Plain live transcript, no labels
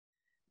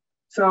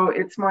So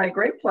it's my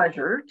great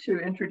pleasure to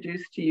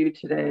introduce to you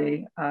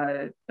today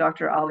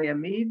Dr. Ali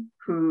Hamid,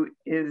 who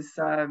is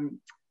a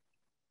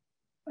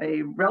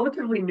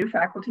relatively new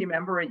faculty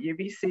member at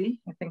UBC.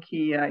 I think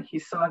he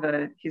saw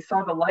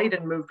the light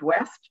and moved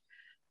west.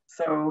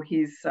 So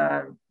he's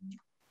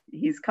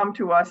come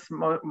to us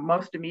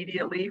most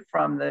immediately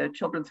from the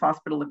Children's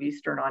Hospital of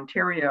Eastern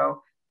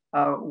Ontario,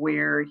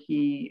 where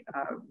he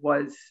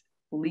was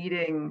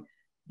leading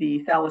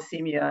the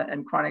thalassemia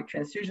and chronic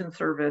transfusion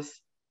service,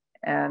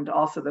 and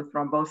also the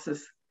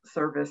thrombosis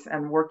service,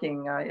 and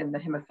working in the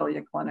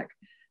hemophilia clinic.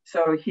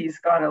 So he's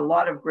got a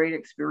lot of great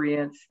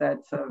experience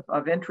that's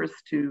of interest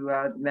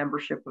to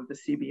membership of the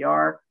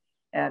CBR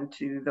and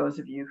to those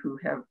of you who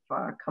have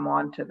come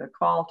on to the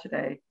call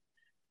today.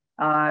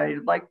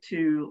 I'd like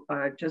to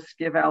just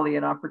give Ali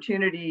an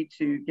opportunity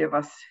to give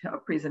us a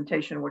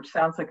presentation, which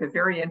sounds like a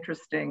very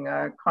interesting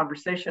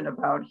conversation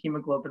about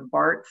hemoglobin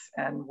Barts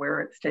and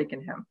where it's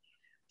taken him.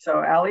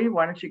 So Ali,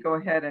 why don't you go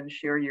ahead and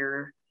share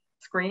your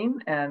screen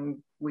and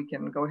we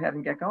can go ahead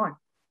and get going.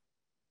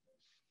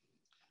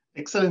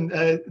 Excellent.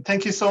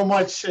 Thank you so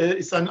much.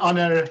 It's an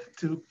honor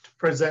to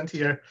present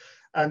here.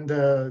 And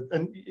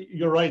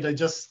you're right, I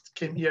just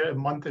came here a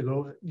month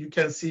ago. You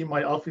can see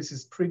my office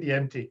is pretty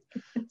empty.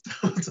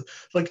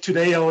 Like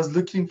today, I was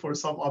looking for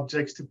some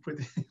objects to put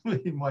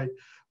in my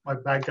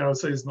background,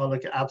 so it's not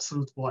like an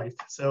absolute white.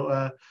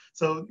 So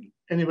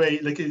anyway,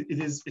 like it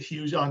is a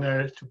huge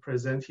honor to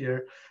present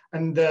here.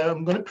 And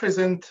I'm going to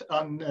present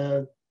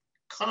on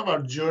kind of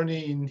our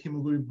journey in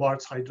hemoglobin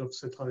Bart's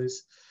hydrops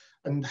Fetalis,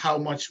 and how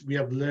much we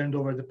have learned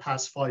over the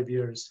past 5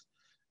 years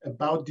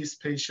about this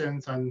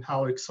patient and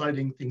how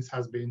exciting things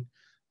has been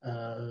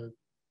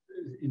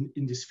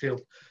in this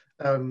field.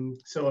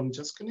 So I'm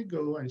just going to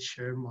go and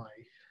share my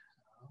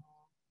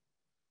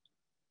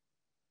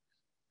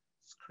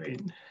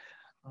screen.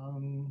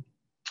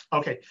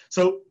 Okay,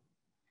 so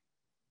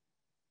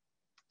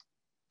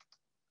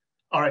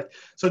all right.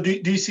 So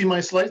do you see my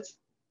slides?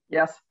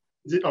 Yes.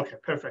 Okay,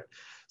 perfect.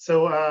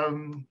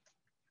 So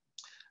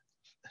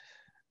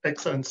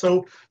excellent.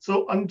 So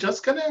I'm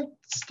just gonna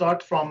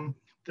start from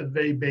the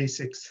very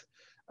basics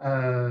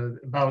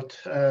about,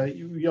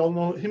 we all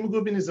know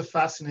hemoglobin is a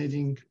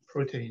fascinating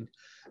protein.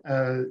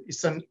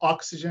 It's an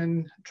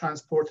oxygen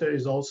transporter,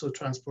 it also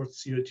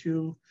transports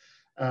CO2.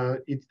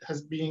 It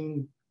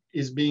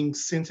is being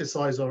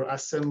synthesized or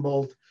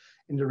assembled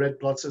in the red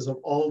blood cells of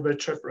all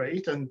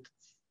vertebrate. And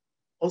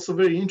also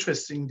very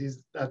interesting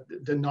is that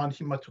the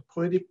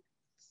non-hematopoietic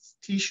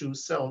tissue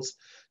cells,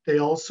 they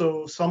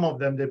also, some of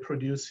them, they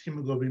produce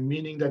hemoglobin,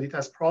 meaning that it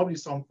has probably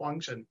some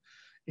function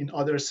in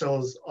other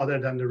cells other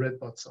than the red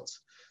blood cells.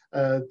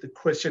 The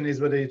question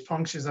is whether it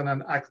functions as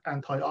an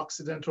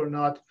antioxidant or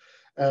not.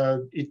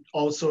 It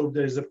also,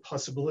 there's a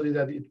possibility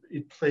that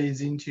it plays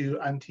into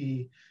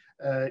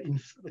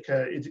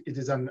it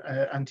is an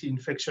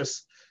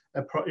anti-infectious,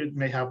 it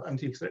may have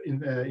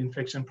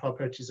anti-infection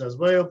properties as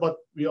well, but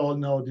we all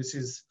know this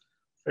is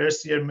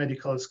first year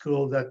medical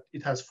school, that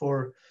it has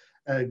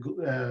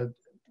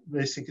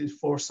basically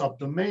four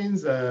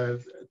subdomains,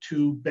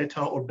 2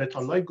 beta or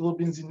beta-like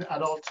globins in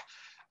adults,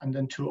 and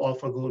then 2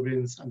 alpha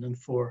globins, and then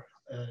 4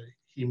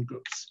 heme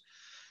groups.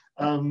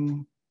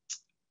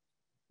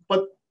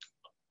 But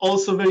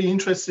also very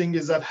interesting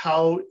is that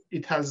how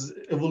it has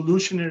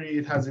evolutionary,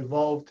 it has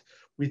evolved.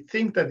 We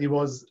think that it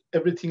was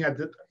everything at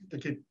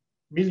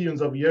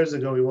millions of years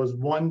ago, it was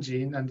one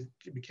gene and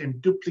it became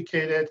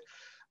duplicated.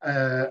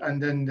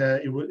 And then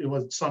it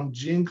was some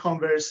gene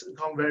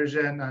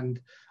conversion and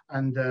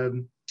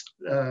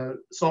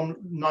some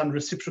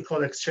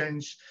non-reciprocal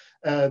exchange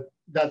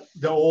that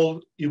they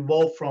all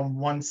evolved from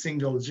one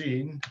single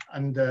gene.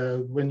 And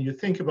when you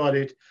think about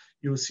it,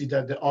 you'll see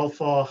that the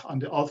alpha on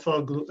the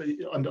alpha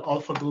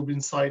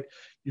globin side,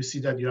 you see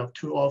that you have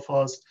 2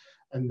 alphas,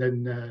 and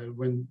then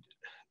when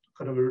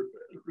kind of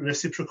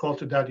reciprocal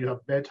to that, you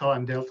have beta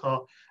and delta,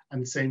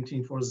 and same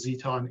thing for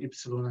zeta and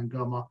epsilon and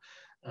gamma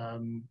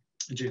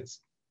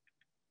genes.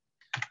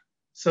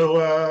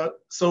 So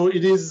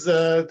it is,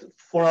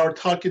 for our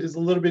talk, it is a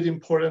little bit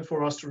important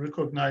for us to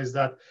recognize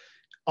that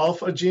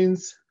alpha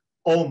genes,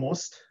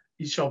 almost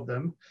each of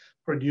them,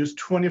 produce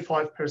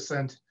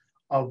 25%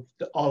 of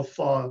the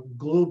alpha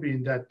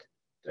globin that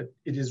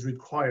it is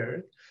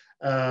required.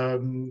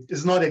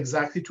 It's not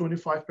exactly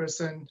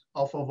 25%,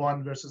 alpha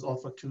 1 versus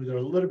alpha 2. They're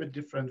a little bit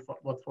different,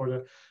 but for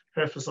the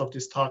purpose of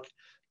this talk,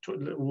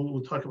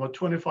 we'll talk about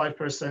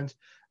 25%.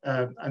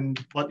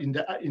 But in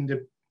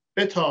the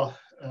beta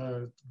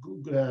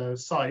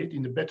side,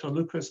 in the beta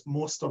leucus,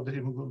 most of the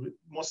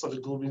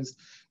globins,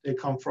 they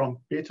come from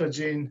beta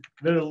gene.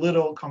 Very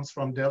little comes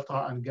from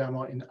delta and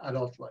gamma in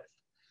adult life.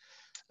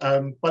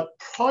 But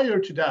prior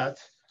to that,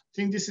 I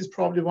think this is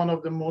probably one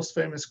of the most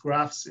famous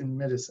graphs in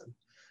medicine.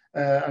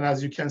 And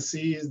as you can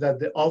see, is that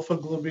the alpha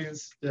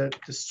globins, the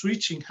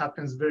switching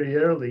happens very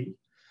early,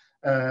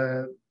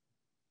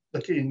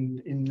 like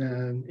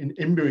in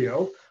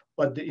embryo.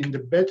 But in the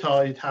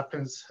beta, it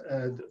happens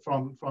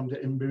from the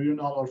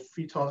embryonal or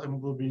fetal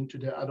hemoglobin to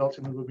the adult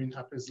hemoglobin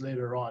happens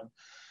later on.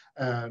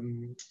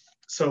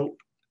 So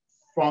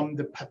from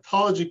the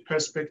pathologic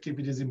perspective,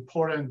 it is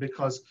important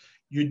because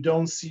you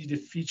don't see the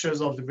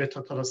features of the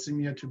beta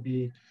thalassemia to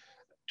be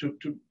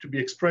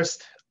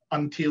expressed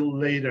until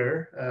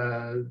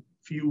later,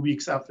 few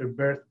weeks after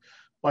birth.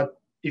 But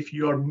if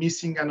you are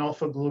missing an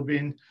alpha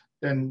globin,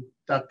 then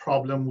that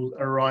problem will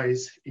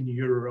arise in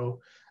utero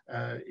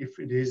if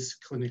it is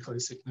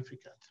clinically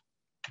significant.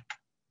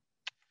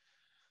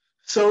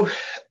 So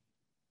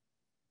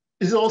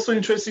it's also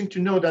interesting to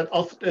know that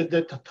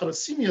the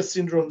thalassemia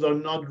syndromes are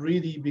not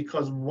really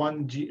because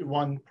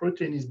one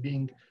protein is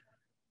being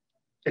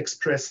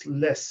expressed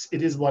less.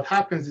 It is what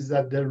happens is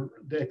that the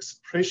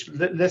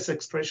less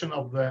expression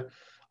of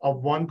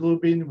one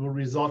globin will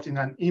result in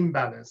an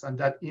imbalance, and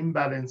that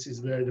imbalance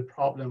is where the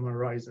problem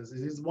arises.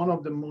 It is one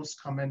of the most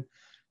common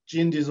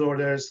gene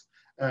disorders,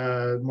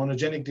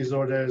 monogenic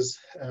disorders,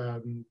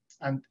 and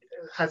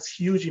has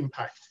huge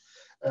impact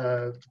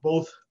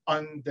both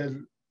on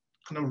the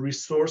kind of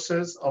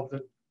resources of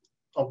the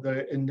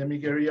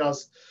endemic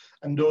areas,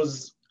 and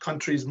those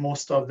countries,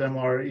 most of them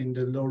are in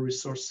the low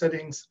resource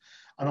settings,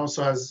 and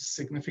also has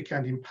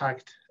significant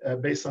impact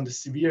based on the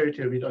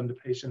severity of it on the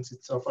patients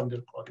itself and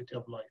their quality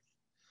of life.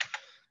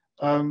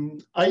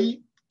 I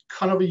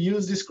kind of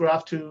use this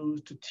graph to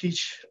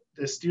teach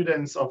the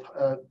students of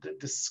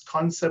this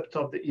concept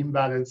of the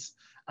imbalance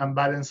and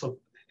balance of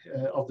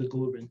the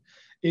globin.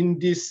 In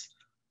this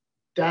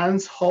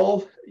dance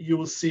hall, you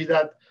will see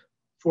that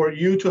for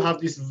you to have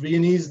this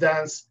Viennese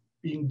dance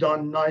being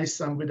done nice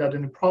and without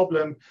any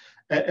problem,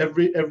 the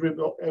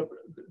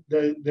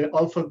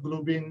alpha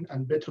globin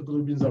and beta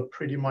globins are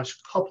pretty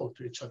much coupled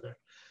to each other,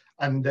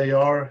 and they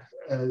are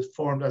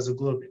formed as a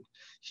globin.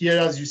 Here,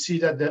 as you see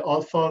that the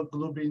alpha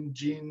globin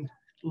gene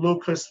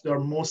locus, they're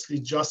mostly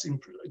just,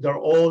 they're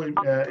all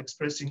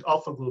expressing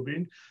alpha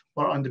globin,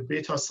 but on the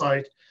beta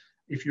side,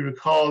 if you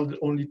recall,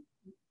 only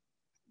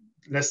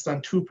less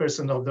than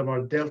 2% of them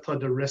are delta,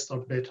 the rest are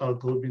beta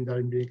globin that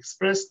are being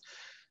expressed.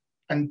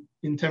 And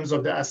in terms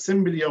of the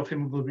assembly of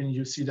hemoglobin,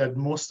 you see that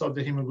most of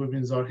the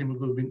hemoglobins are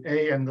hemoglobin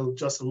A, and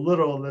just a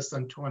little less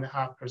than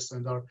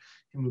 2.5% are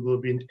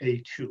hemoglobin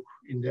A2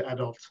 in the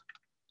adult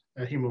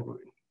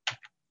hemoglobin.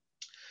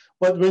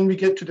 But when we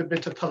get to the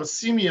beta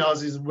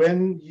thalassemias is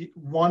when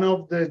one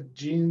of the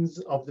genes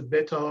of the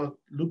beta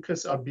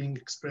locus are being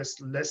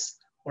expressed less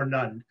or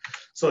none.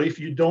 So if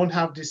you don't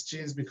have these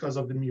genes because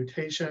of the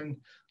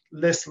mutation,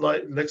 less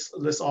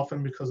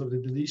often because of the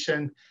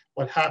deletion,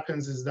 what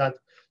happens is that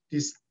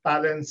this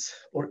balance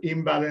or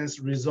imbalance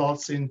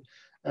results in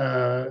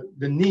the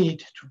need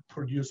to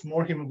produce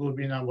more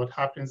hemoglobin. And what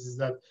happens is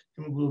that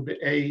hemoglobin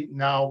A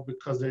now,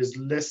 because there's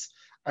less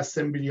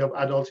assembly of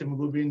adult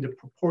hemoglobin, the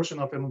proportion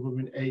of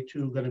hemoglobin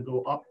A2 going to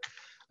go up.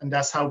 And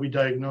that's how we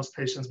diagnose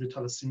patients with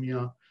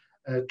thalassemia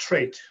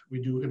trait.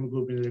 We do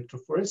hemoglobin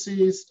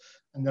electrophoresis,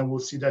 and then we'll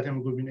see that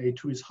hemoglobin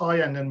A2 is high,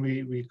 and then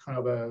we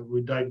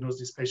diagnose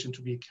this patient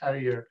to be a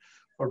carrier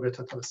for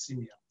beta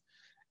thalassemia.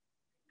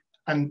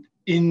 And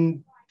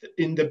in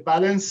the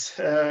balance,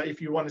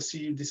 if you want to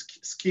see this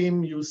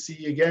scheme, you'll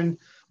see again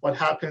what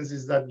happens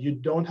is that you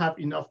don't have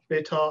enough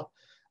beta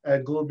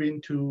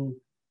globin to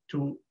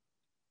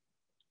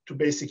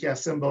basically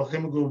assemble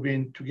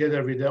hemoglobin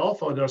together with the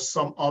alpha. There are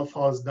some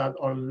alphas that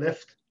are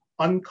left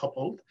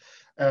uncoupled.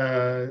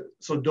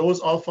 So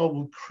those alpha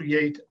will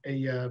create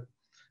a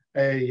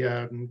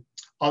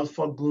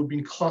alpha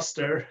globin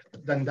cluster.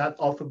 Then that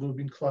alpha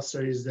globin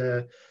cluster is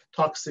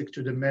toxic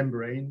to the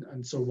membrane.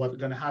 And so what's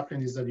going to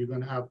happen is that you're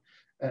going to have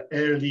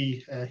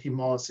early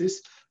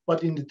hemolysis.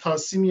 But in the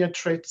thalassemia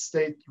trait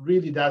state,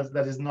 really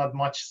that is not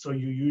much. So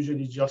you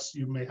usually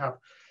you may have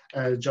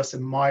just a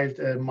mild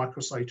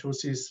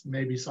microcytosis,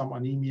 maybe some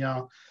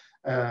anemia,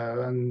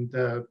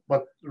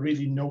 but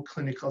really no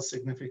clinical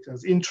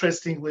significance.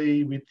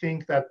 Interestingly, we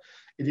think that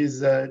it is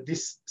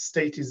this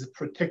state is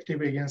protective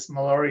against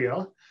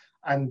malaria,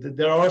 and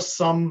there are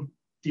some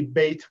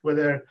debate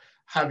whether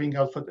having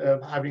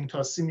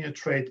thalassemia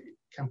trait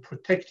can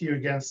protect you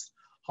against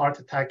heart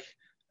attack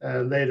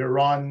later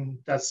on.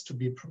 That's to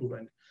be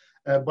proven.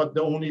 But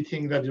the only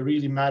thing that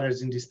really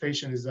matters in this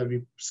patient is that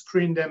we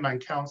screen them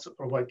and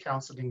provide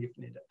counseling if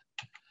needed.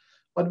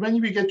 But when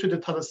we get to the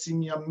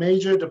thalassemia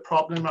major, the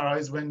problem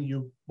arises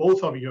when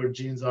both of your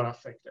genes are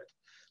affected.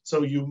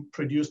 So you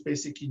produce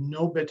basically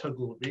no beta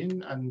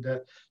globin, and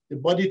the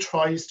body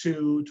tries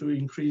to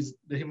increase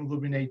the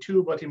hemoglobin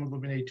A2, but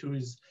hemoglobin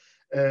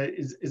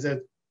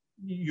A2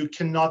 you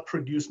cannot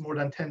produce more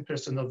than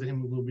 10% of the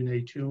hemoglobin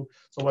A2.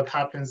 So what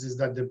happens is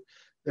that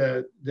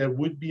there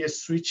would be a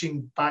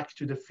switching back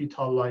to the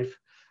fetal life,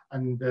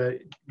 and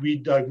we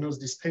diagnose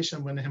this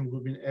patient when the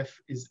hemoglobin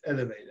F is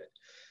elevated.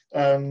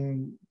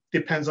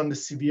 Depends on the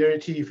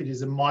severity. If it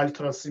is a mild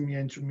thalassemia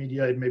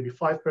intermediate, it may be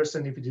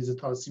 5%. If it is a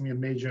thalassemia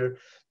major,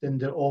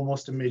 then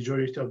almost the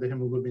majority of the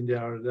hemoglobin, they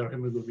are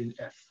hemoglobin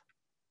F.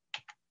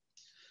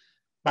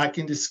 Back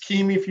in the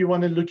scheme, if you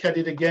want to look at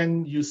it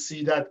again, you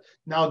see that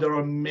now there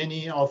are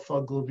many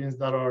alpha globins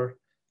that are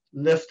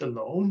left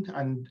alone.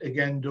 And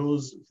again,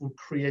 those will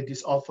create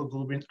these alpha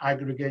globin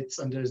aggregates,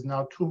 and there's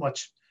now too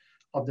much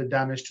of the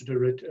damage to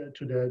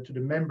the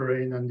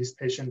membrane, and this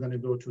patient going to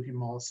go to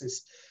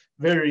hemolysis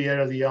very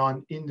early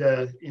on in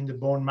the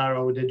bone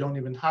marrow. They don't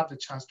even have the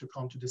chance to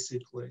come to the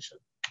circulation.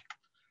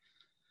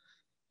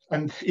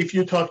 And if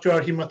you talk to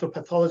our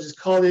hematopathologist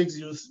colleagues,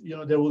 you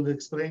know, they will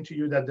explain to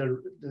you that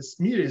the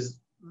smear is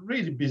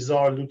really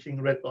bizarre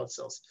looking red blood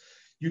cells.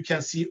 You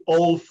can see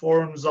all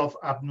forms of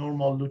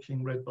abnormal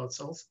looking red blood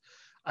cells,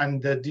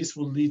 and this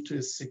will lead to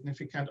a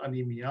significant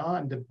anemia,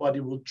 and the body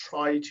will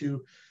try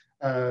to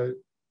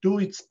do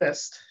its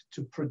best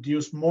to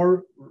produce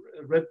more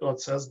red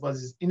blood cells, but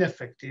it's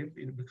ineffective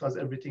because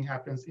everything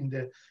happens in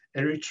the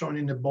erythroid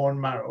in the bone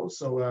marrow.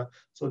 So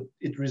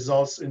it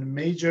results in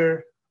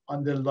major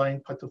underlying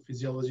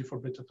pathophysiology for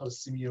beta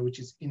thalassemia, which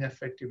is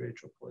ineffective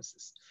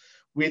erythropoiesis.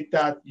 With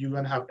that, you're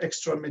going to have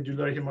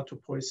extramedullary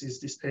hematopoiesis.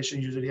 This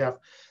patient usually have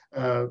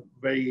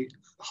very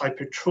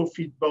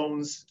hypertrophied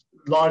bones,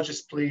 large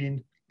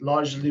spleen,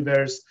 large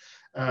livers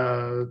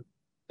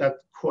that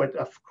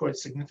quite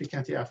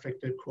significantly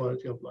affect their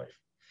quality of life.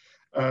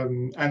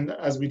 And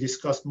as we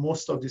discussed,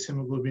 most of these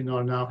hemoglobin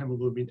are now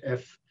hemoglobin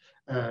F,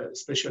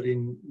 especially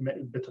in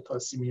beta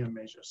thalassemia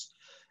measures.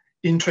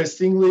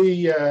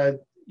 Interestingly,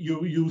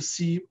 you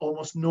see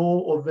almost no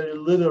or very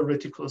little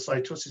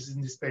reticulocytosis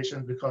in these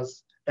patients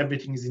because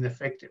everything is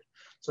ineffective.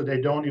 So they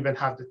don't even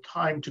have the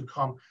time to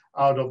come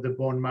out of the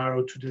bone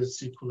marrow to the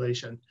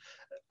circulation.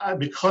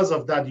 Because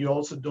of that, you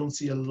also don't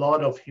see a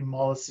lot of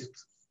hemolysis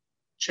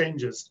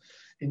changes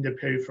in the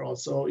peripheral.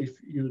 So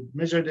if you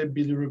measure the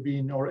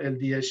bilirubin or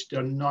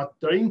LDH,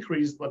 they're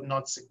increased, but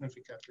not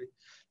significantly,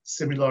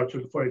 similar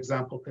to, for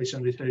example,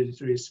 patient with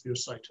hereditary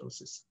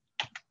spherocytosis.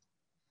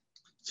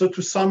 So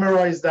to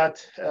summarize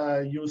that,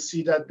 you'll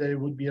see that there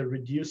would be a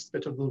reduced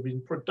beta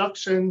globin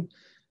production,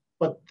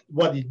 but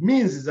what it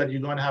means is that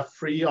you're going to have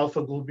free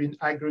alpha globin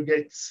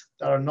aggregates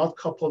that are not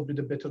coupled with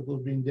the beta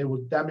globin. They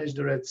will damage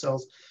the red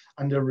cells,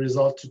 and they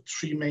result to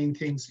three main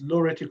things: low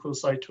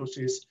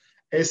reticulocytosis,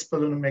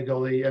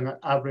 splenomegaly, and an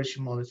average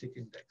hemolytic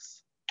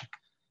index.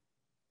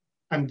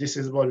 And this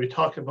is what we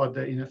talk about,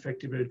 the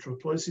ineffective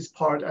erythropoiesis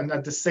part. And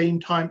at the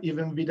same time,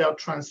 even without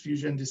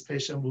transfusion, this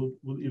patient will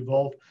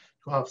evolve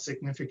to have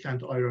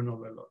significant iron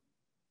overload.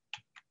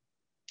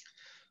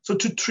 So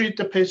to treat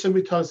the patient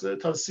with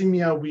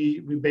thalassemia, we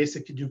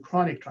basically do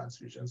chronic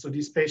transfusion. So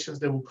these patients,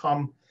 they will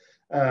come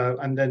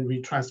and then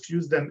we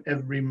transfuse them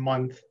every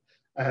month.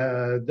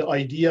 The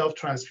idea of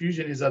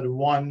transfusion is that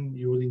one,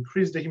 you will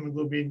increase the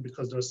hemoglobin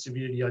because they're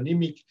severely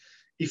anemic.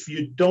 If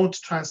you don't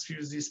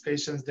transfuse these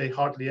patients, they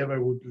hardly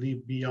ever would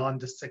live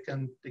beyond the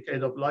second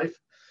decade of life.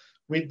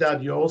 With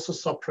that, you also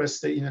suppress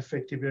the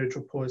ineffective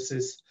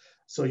erythropoiesis.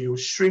 So you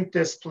shrink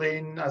the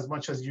spleen as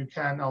much as you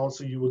can.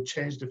 Also, you will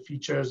change the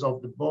features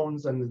of the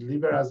bones and the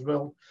liver as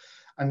well.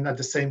 And at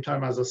the same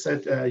time, as I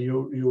said,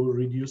 you will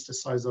reduce the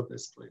size of the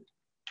spleen.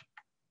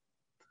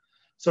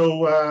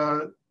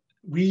 So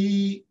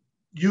we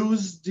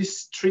use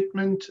this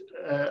treatment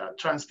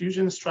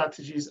transfusion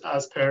strategies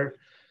as per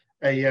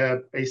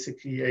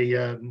basically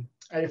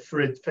a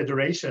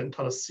federation,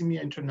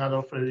 Thalassemia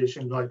International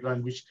Federation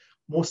guideline, which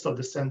most of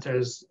the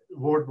centers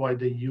worldwide,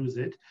 they use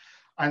it.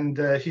 And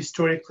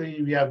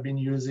historically, we have been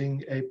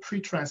using a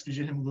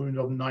pre-transfusion hemoglobin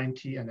of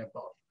 90 and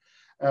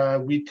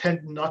above. We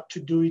tend not to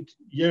do it.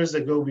 Years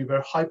ago, we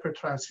were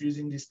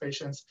hyper-transfusing these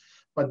patients,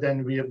 but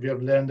then we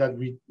have learned that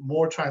with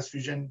more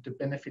transfusion, the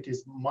benefit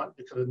is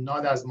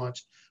not as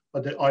much,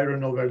 but the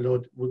iron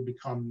overload would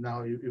become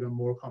now even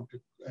more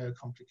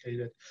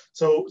complicated.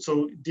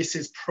 So this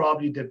is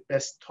probably the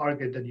best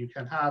target that you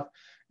can have,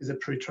 is a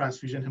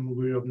pre-transfusion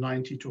hemoglobin of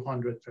 90 to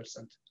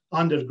 100%,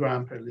 100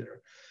 gram per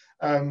liter.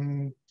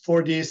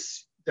 For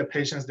this, the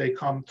patients, they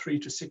come 3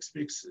 to 6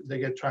 weeks, they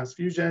get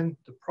transfusion.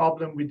 The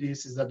problem with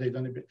this is that they're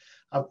going to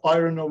have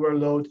iron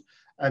overload,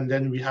 and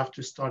then we have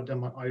to start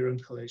them on iron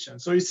chelation.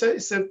 So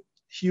it's a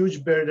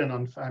huge burden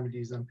on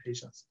families and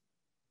patients.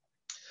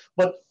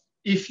 But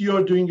if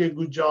you're doing a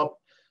good job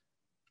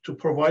to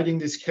providing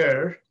this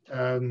care,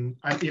 and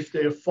if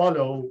they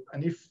follow,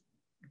 and if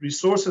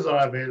resources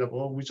are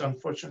available, which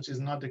unfortunately is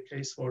not the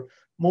case for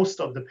most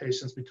of the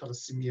patients with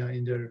thalassemia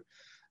in their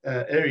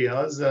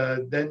areas,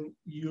 then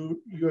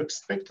you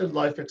expect a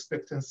life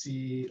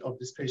expectancy of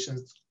these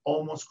patients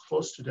almost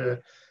close to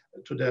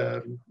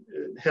the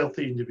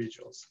healthy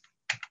individuals.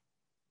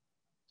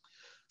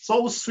 So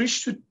we'll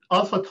switch to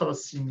alpha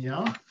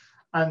thalassemia,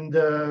 and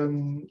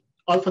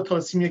alpha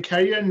thalassemia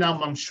carrier.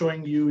 Now I'm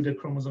showing you the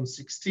chromosome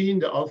 16,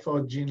 the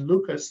alpha gene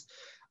locus,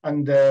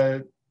 and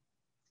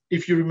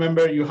if you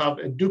remember, you have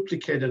a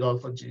duplicated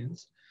alpha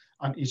genes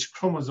on each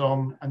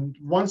chromosome, and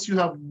once you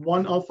have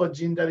one alpha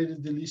gene that is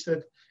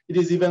deleted, it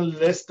is even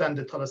less than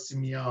the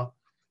thalassemia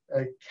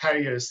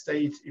carrier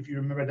state. If you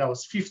remember, that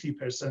was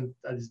 50%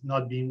 that is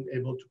not being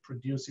able to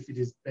produce if it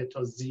is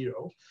beta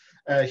 0.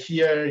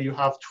 Here you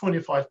have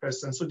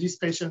 25%. So these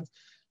patients,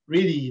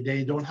 really,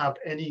 they don't have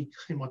any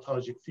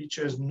hematologic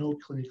features, no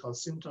clinical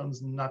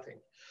symptoms, nothing.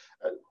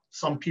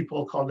 Some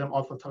people call them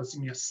alpha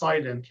thalassemia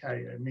silent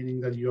carrier,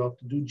 meaning that you have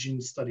to do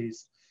gene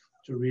studies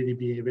to really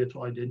be able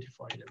to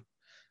identify them.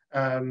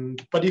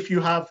 But if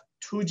you have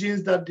two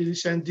genes that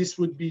deletion, this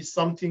would be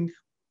something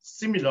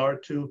similar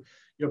to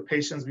your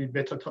patients with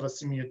beta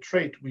thalassemia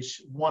trait,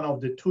 which one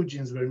of the two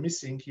genes were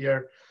missing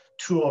here,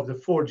 two of the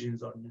four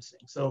genes are missing.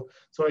 So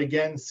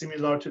again,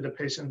 similar to the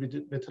patient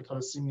with beta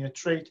thalassemia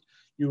trait,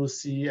 you will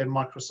see a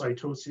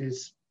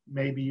macrocytosis,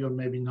 maybe or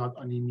maybe not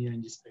anemia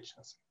in these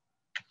patients.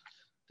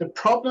 The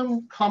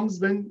problem comes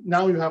when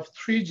now you have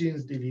three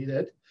genes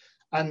deleted,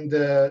 and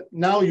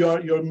now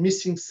you're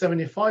missing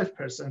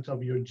 75%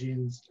 of your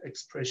gene's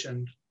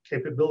expression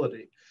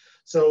capability.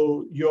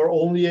 So you're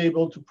only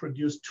able to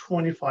produce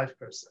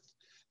 25%.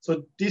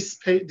 So these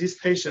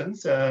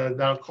patients that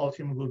are called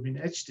hemoglobin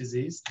H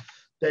disease,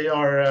 they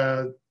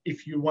are,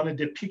 if you want to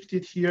depict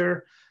it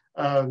here,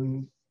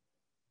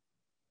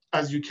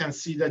 as you can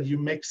see that you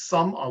make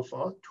some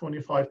alpha,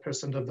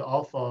 25% of the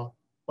alpha,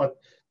 but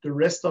the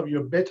rest of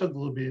your beta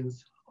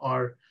globins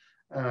are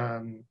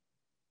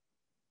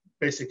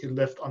basically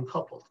left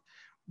uncoupled.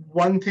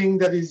 One thing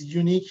that is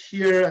unique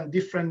here and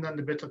different than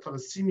the beta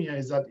thalassemia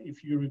is that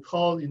if you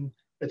recall in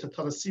beta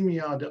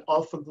thalassemia, the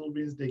alpha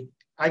globins, they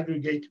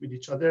aggregate with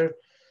each other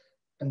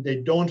and they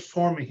don't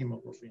form a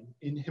hemoglobin.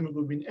 In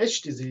hemoglobin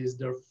H disease,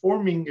 they're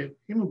forming a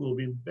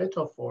hemoglobin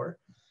beta 4,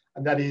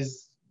 and that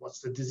is what's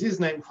the disease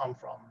name come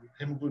from,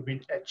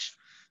 hemoglobin H.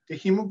 The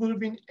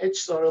hemoglobin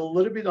H's are a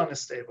little bit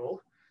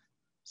unstable,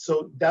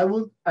 so that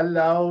will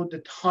allow the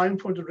time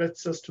for the red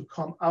cells to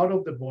come out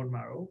of the bone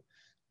marrow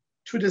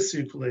to the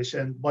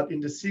circulation, but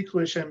in the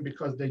circulation,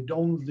 because they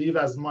don't leave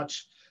as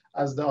much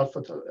as the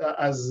alpha,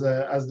 as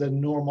the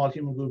normal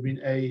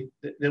hemoglobin A,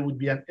 there would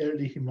be an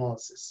early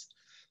hemolysis.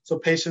 So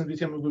patients with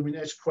hemoglobin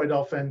H quite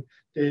often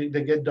they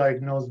get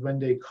diagnosed when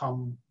they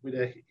come with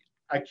an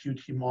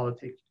acute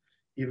hemolytic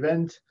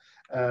event.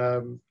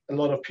 A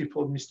lot of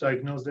people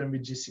misdiagnose them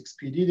with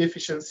G6PD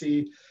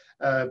deficiency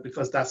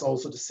because that's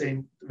also the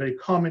same, very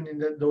common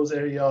in those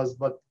areas.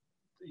 But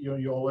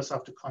you always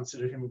have to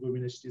consider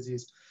hemoglobin H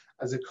disease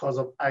as a cause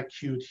of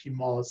acute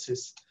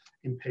hemolysis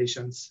in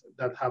patients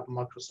that have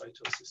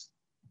macrocytosis.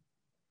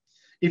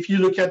 If you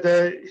look at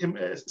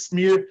the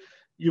smear,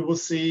 you will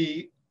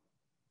see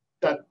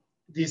that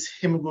these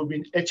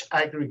hemoglobin H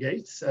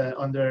aggregates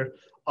under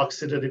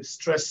oxidative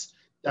stress,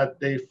 that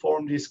they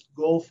form these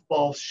golf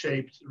ball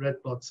shaped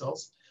red blood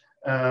cells.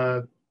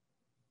 That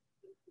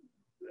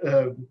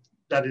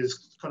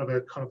is kind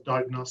of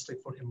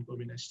diagnostic for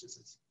hemoglobin H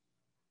disease.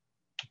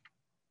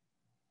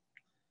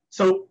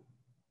 So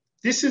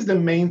this is the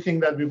main thing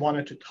that we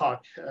wanted to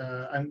talk,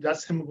 and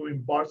that's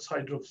hemoglobin Bart's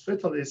hydrops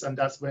Fetalis, and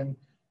that's when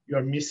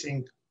you're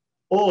missing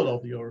all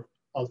of your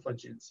alpha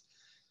genes.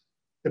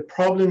 The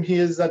problem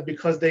here is that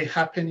because they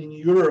happen in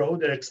utero,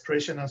 their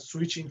expression and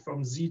switching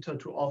from zeta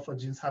to alpha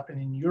genes happen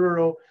in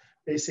utero,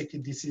 basically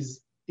this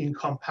is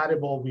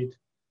incompatible with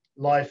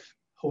life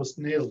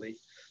postnatally.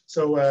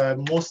 So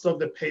most of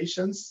the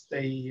patients,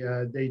 they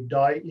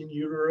die in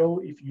utero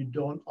if you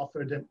don't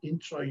offer them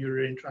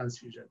intrauterine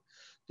transfusion.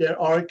 There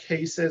are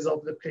cases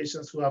of the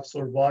patients who have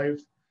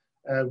survived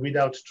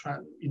without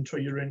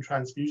intrauterine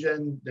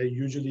transfusion. They're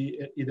usually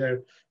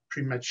either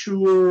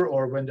premature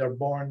or when they're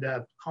born, they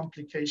have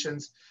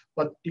complications.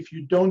 But if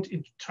you don't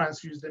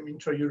transfuse them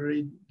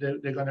intrauterine,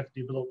 they're gonna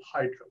develop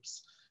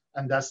hydrops.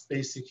 And that's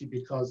basically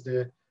because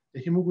the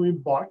hemoglobin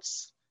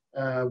Bart's,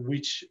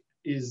 which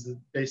is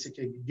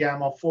basically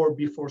gamma 4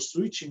 before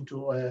switching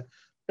to a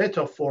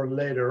beta 4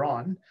 later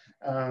on.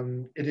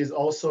 It is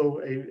also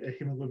a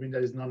hemoglobin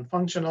that is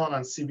non-functional,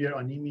 and severe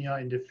anemia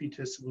in the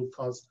fetus will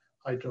cause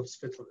hydrops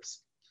Fetalis.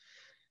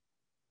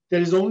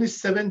 There is only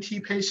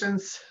 70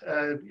 patients,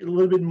 a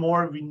little bit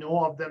more we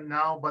know of them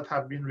now, but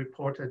have been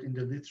reported in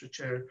the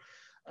literature.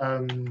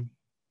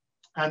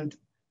 And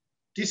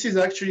this is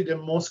actually the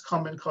most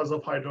common cause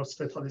of hydrops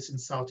Fetalis in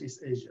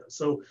Southeast Asia.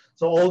 So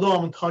although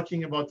I'm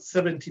talking about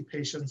 70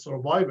 patient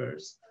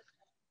survivors,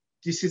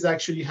 this is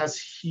actually has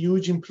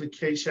huge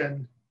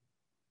implication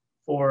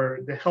for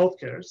the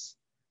healthcares,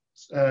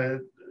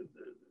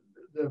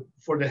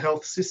 for the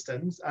health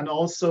systems, and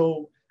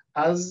also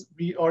as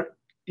we are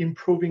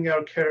improving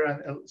our care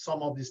and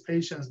some of these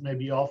patients may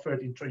be offered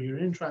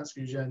intrauterine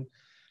transfusion,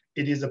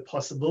 it is a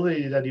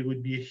possibility that it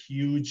would be a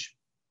huge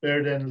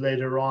burden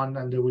later on,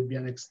 and there would be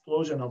an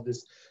explosion of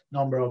this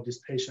number of these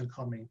patients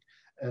coming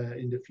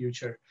in the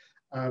future.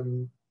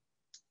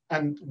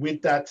 And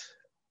with that,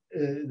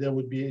 there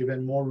would be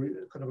even more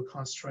kind of a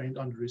constraint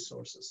on the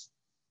resources.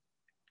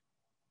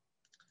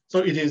 So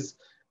it is,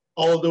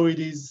 although it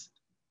is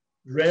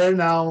rare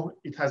now,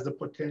 it has the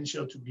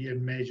potential to be a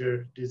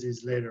major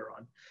disease later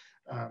on.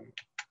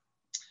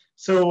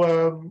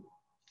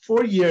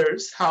 For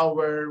years,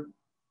 however,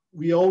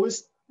 we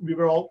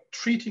were all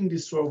treating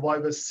these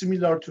survivors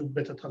similar to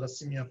beta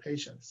thalassemia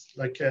patients.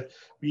 Like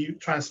we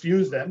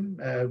transfuse them,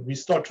 we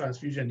start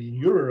transfusion in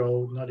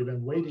utero, not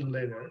even waiting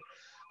later.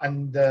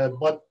 And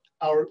but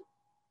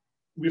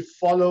we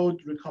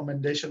followed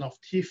recommendation of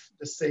TIF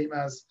the same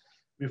as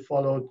we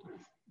followed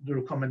the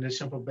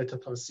recommendation for beta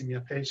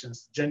thalassemia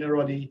patients.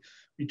 Generally,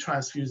 we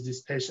transfuse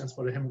these patients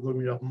for a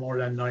hemoglobin of more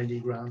than 90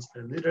 grams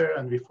per liter,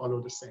 and we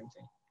follow the same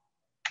thing.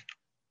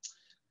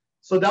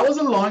 So that was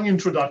a long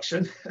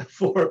introduction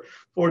for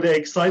the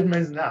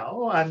excitement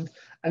now. And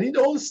it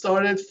all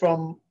started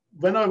from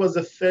when I was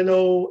a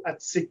fellow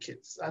at Sick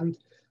Kids. And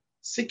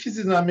Sick Kids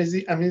is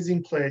an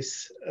amazing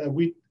place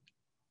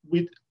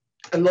with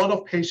a lot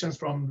of patients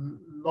from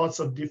lots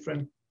of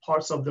different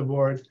parts of the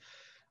world.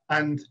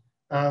 And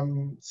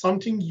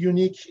something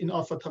unique in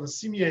alpha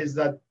thalassemia is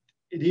that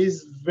it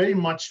is very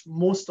much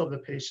most of the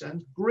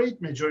patients,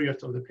 great majority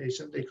of the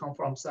patients, they come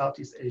from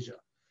Southeast Asia.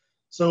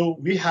 So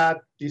we had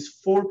these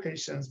 4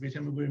 patients with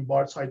hemoglobin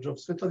Bart,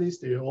 hydrops, Fetalis.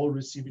 They all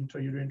received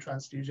intrauterine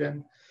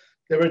transfusion.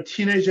 They were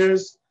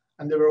teenagers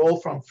and they were all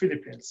from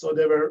Philippines. So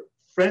they were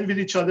friends with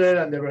each other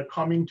and they were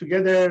coming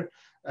together.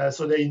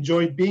 So they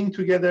enjoyed being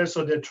together.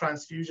 So their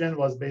transfusion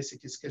was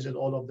basically scheduled,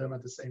 all of them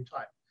at the same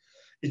time.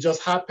 It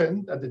just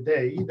happened that the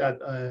day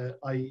that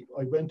I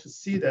went to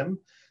see them,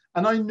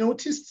 and I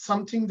noticed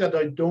something that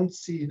I don't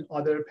see in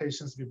other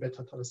patients with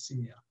beta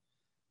thalassemia.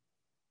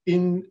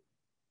 In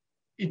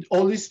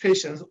all these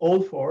patients,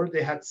 all 4,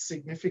 they had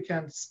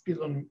significant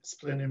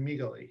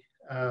splenomegaly.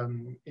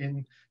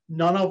 In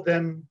none of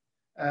them,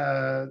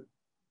 their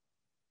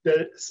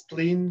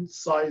spleen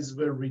size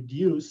were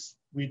reduced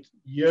with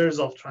years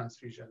of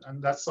transfusion.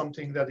 And that's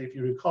something that, if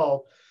you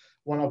recall,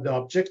 one of the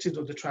objectives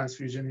of the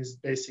transfusion is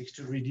basically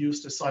to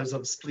reduce the size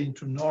of spleen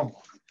to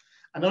normal.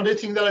 Another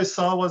thing that I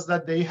saw was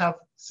that they have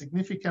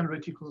significant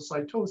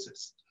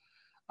reticulocytosis.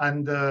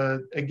 And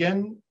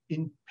again,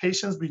 in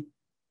patients with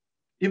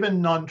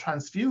even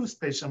non-transfused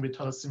patients with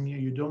thalassemia,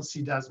 you don't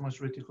see that much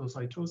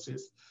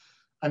reticulocytosis.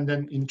 And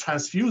then in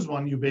transfused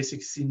one, you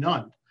basically see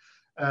none.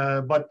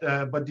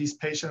 But these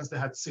patients, they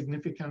had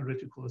significant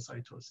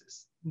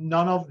reticulocytosis.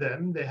 None of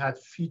them, they had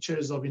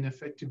features of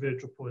ineffective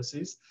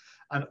erythropoiesis,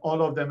 and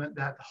all of them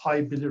had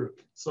high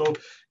bilirubin. So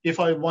if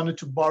I wanted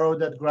to borrow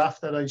that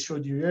graph that I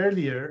showed you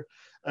earlier,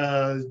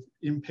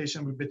 in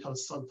patients with beta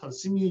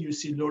thalassemia, you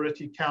see low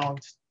retic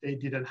count, they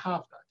didn't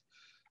have that.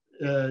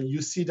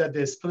 You see that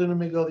there's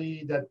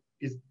splenomegaly that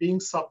is being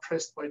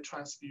suppressed by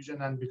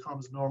transfusion and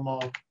becomes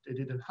normal, they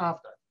didn't have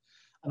that.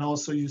 And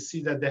also you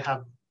see that they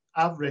have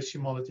average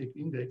hemolytic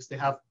index, they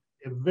have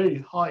a very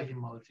high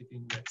hemolytic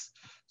index.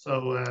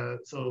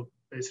 So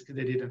basically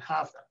they didn't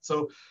have that.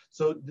 So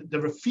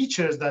there were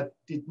features that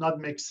did not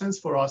make sense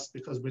for us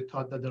because we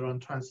thought that they're on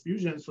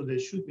transfusion, so they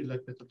should be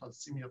like beta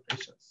thalassemia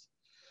patients.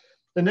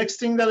 The next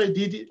thing that I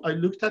did, I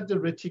looked at the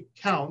retic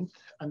count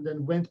and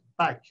then went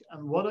back.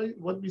 And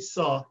what we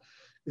saw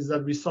is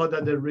that we saw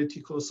that the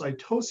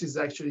reticulocytosis is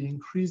actually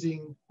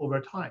increasing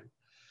over time.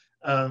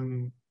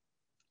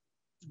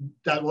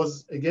 That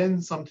was,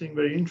 again, something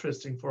very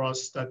interesting for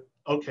us that,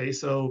 okay,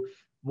 so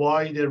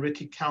why the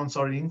retic counts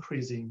are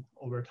increasing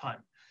over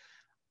time.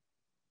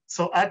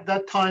 So at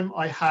that time,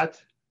 I had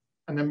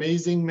an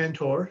amazing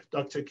mentor,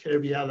 Dr.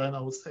 Kirby Allen.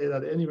 I will say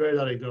that anywhere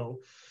that I go.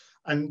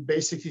 And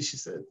basically,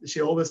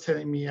 she always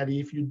telling me, Adi,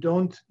 if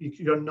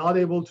you're not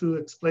able to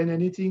explain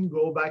anything,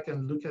 go back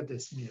and look at the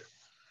smear.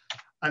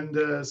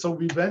 And so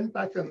we went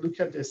back and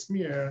looked at the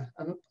smear,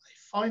 and I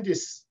find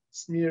this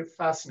smear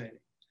fascinating.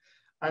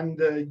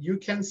 And you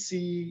can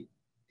see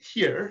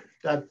here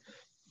that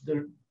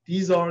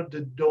these are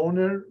the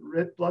donor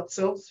red blood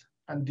cells,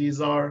 and these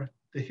are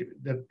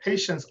the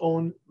patient's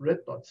own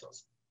red blood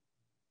cells.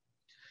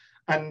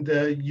 And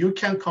you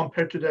can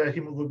compare to the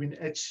hemoglobin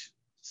H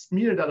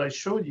smear that I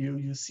showed you,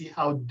 you see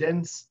how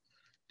dense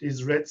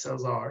these red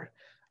cells are,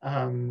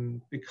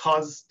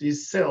 because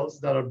these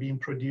cells that are being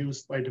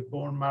produced by the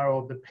bone marrow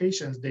of the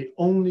patients, they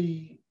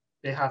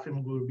have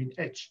hemoglobin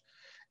H.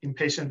 In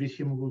patients with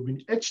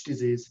hemoglobin H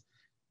disease,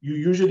 you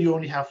usually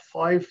only have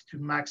 5 to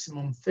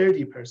maximum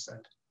 30%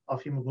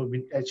 of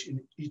hemoglobin H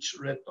in each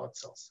red blood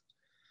cells.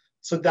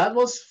 So that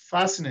was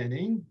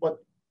fascinating, but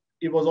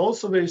it was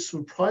also very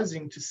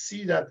surprising to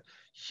see that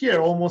here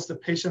almost the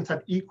patient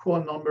had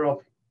equal number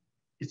of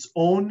its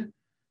own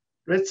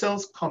red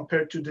cells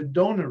compared to the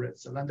donor red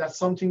cell. And that's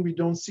something we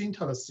don't see in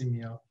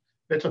thalassemia,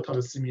 beta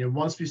thalassemia.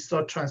 Once we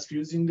start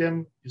transfusing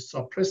them, you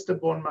suppress the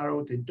bone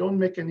marrow, they don't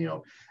make any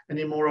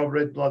more of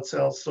red blood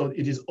cells. So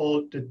it is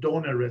all the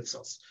donor red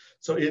cells.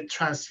 So a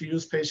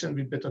transfused patient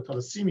with beta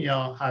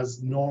thalassemia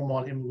has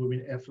normal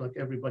hemoglobin F like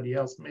everybody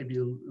else, maybe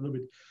a little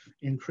bit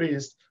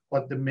increased,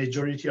 but the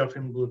majority of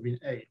hemoglobin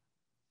A.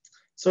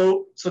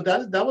 So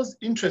that was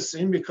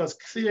interesting because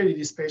clearly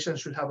these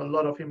patients should have a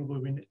lot of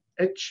hemoglobin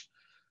H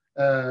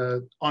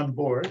on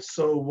board.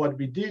 So what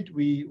we did,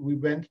 we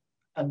went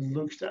and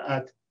looked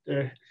at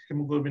the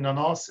hemoglobin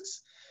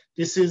analysis.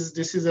 This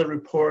is a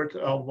report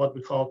of what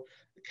we call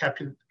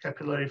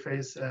capillary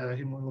phase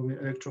hemoglobin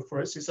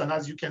electrophoresis. And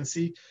as you can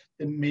see,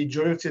 the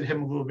majority of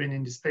hemoglobin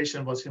in this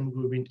patient was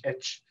hemoglobin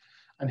H,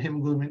 and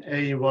hemoglobin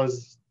A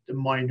was the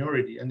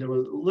minority. And there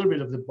was a little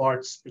bit of the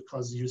Barts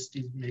because you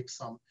still make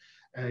some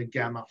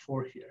gamma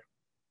 4 here.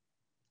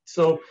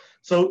 So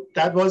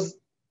that was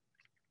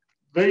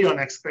very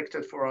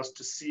unexpected for us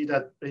to see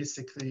that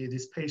basically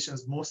these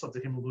patients, most of the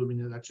hemoglobin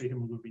is actually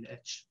hemoglobin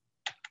H.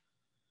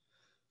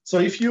 So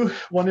if you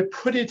want to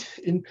put it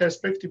in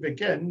perspective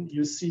again,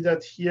 you see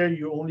that here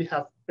you only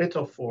have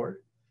beta 4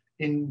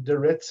 in the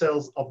red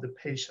cells of the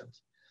patient.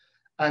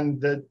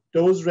 And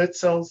those red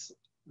cells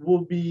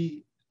will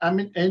be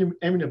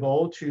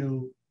amenable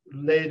to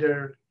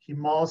later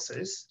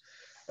hemolysis.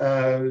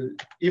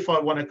 If I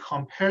want to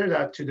compare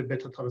that to the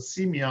beta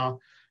thalassemia,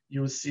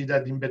 you'll see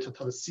that in beta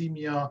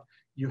thalassemia,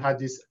 you had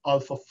these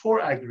alpha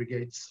 4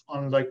 aggregates,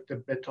 unlike the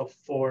beta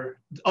 4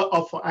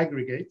 alpha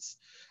aggregates,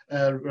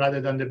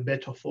 rather than the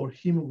beta 4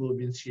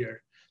 hemoglobins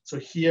here. So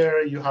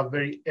here you have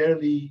very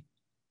early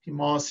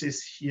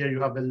hemolysis. Here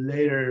you have a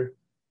later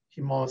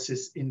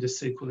hemolysis in the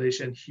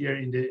circulation. Here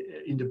in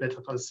the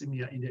beta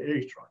thalassemia in the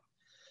erythroid.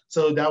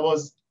 So that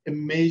was a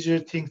major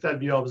thing that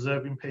we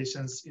observed in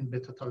patients in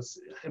beta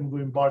thalassemia,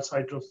 hemoglobin Bart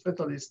hydrops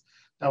Fetalis,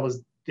 that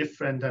was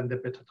different than the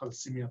beta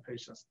thalassemia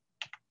patients.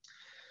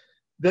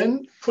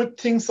 Then put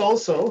things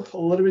also a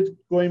little bit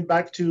going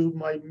back to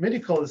my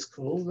medical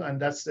school, and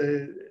that's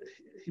the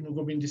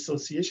hemoglobin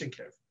dissociation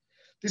curve.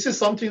 This is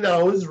something that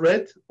I always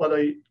read, but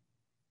I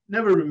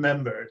never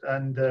remembered,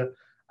 and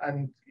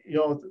you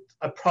know,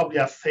 I probably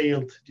have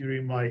failed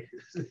during my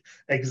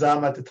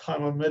exam at the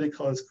time of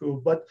medical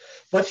school. But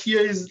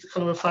here is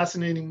kind of a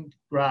fascinating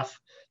graph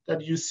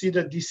that you see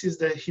that this is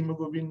the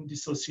hemoglobin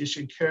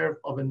dissociation curve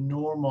of a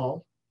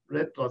normal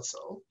red blood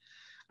cell.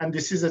 And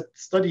this is a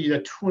study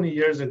that 20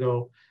 years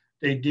ago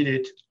they did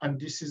it. And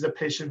this is a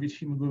patient with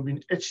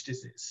hemoglobin H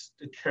disease,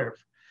 the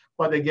curve.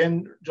 But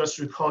again, just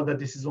recall that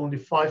this is only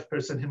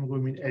 5%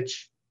 hemoglobin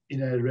H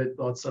in a red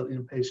blood cell in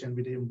a patient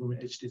with hemoglobin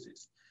H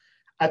disease.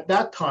 At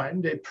that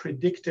time, they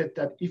predicted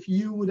that if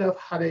you would have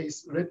had a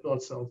red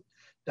blood cell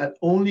that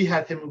only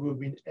had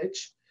hemoglobin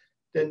H,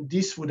 then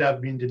this would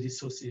have been the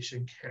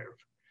dissociation curve,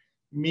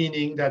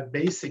 meaning that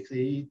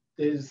basically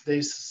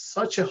there's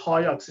such a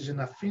high oxygen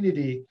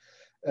affinity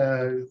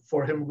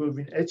for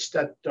hemoglobin H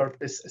that they're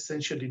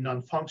essentially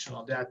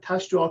non-functional. They're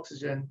attached to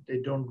oxygen,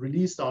 they don't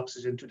release the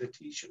oxygen to the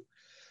tissue.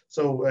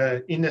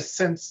 So in a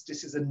sense,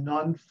 this is a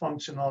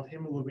non-functional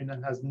hemoglobin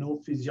and has no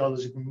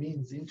physiological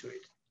means into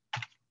it.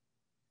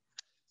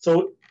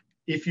 So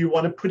if you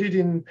want to put it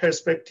in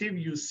perspective,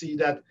 you see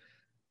that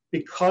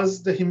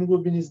because the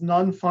hemoglobin is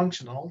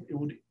non-functional, it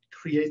would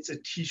create a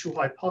tissue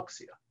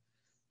hypoxia.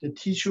 The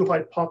tissue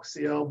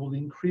hypoxia will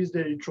increase the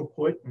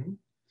erythropoietin,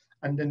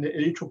 and then the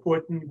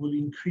erythropoietin will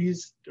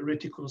increase the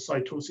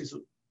reticulocytosis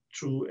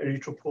through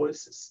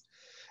erythropoiesis.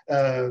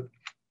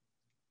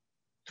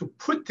 To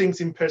put things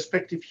in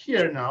perspective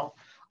here now,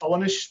 I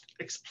want to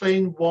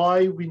explain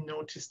why we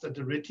noticed that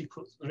the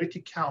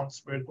retic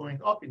counts were going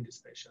up in these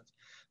patients.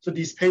 So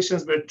these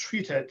patients were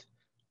treated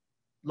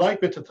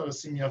like beta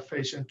thalassemia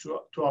patients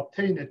to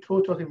obtain a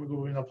total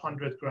hemoglobin of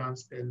 100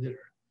 grams per liter.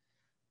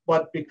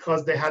 But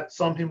because they had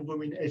some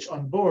hemoglobin H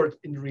on board,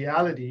 in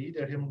reality,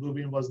 their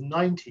hemoglobin was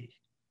 90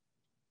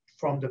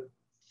 from the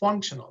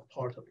functional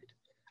part of it.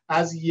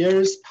 As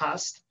years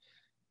passed,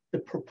 the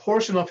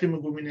proportion of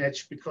hemoglobin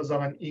H, because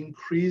of an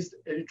increased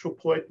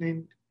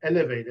erythropoietin,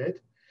 elevated.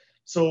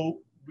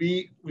 So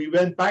we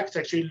went back to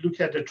actually look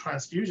at the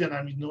transfusion,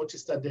 and we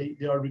noticed that they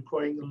are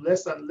requiring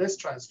less and less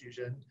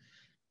transfusion.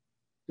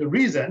 The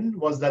reason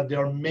was that they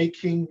are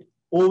making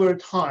over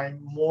time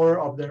more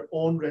of their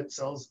own red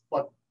cells,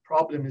 but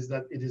problem is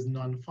that it is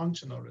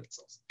non-functional red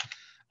cells.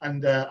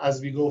 And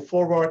as we go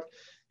forward,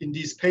 in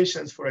these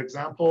patients, for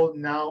example,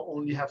 now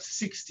only have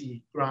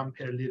 60 gram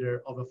per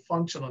liter of a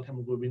functional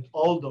hemoglobin,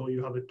 although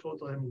you have a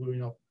total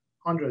hemoglobin of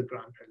 100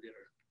 gram per liter.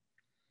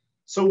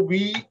 So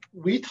we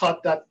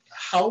thought that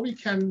how we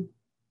can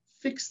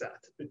fix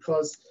that,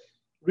 because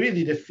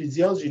really the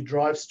physiology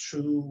drives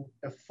through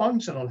a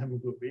functional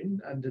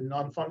hemoglobin, and the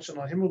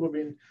non-functional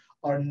hemoglobin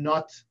are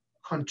not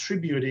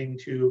contributing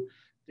to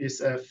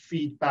this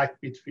feedback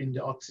between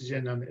the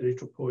oxygen and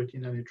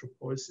erythropoietin and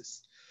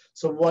erythropoiesis.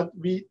 So what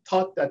we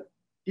thought that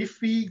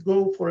if we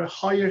go for a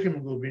higher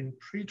hemoglobin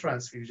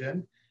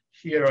pre-transfusion,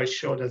 here I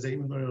showed as a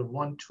hemoglobin of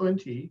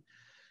 120,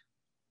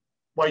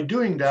 by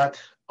doing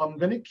that, I'm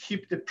going to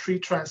keep the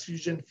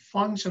pre-transfusion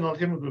functional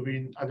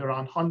hemoglobin at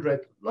around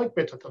 100, like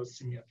beta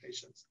thalassemia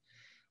patients.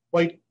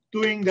 By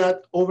doing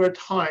that over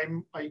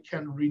time, I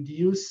can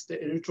reduce the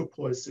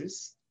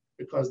erythropoiesis,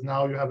 because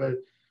now you have a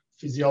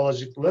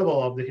physiologic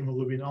level of the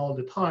hemoglobin all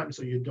the time,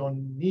 so you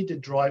don't need the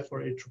drive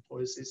for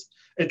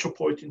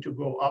erythropoietin to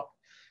go up.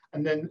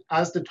 And then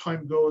as the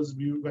time goes,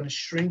 we're going to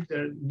shrink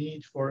their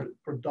need for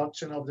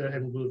production of their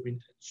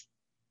hemoglobin H.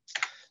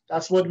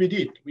 That's what we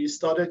did. We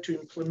started to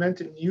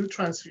implement a new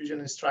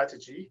transfusion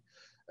strategy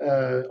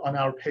on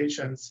our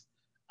patients.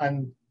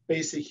 And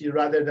basically,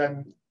 rather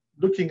than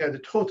looking at the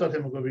total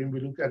hemoglobin,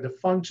 we look at the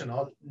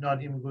functional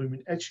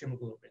non-hemoglobin H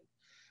hemoglobin.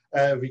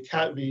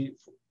 We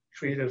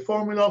created a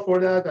formula for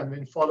that, and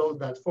then followed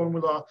that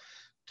formula,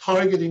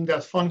 targeting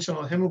that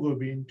functional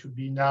hemoglobin to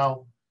be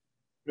now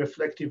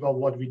reflective of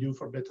what we do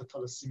for beta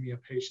thalassemia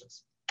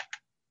patients.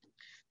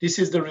 This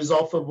is the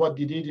result of what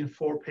we did in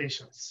 4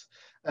 patients.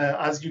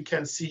 As you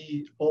can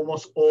see,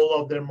 almost all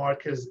of their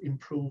markers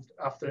improved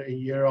after a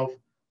year of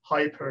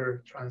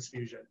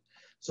hypertransfusion.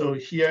 So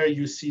here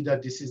you see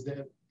that this is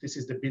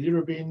the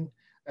bilirubin,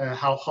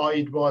 how high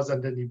it was,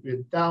 and then it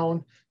went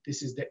down.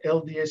 This is the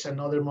LDH,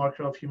 another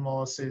marker of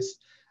hemolysis.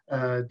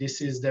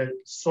 This is the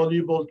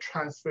soluble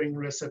transferrin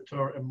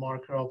receptor, a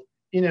marker of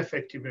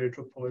ineffective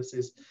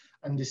erythropoiesis,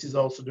 and this is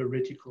also the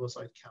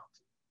reticulocyte count.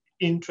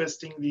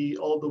 Interestingly,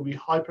 although we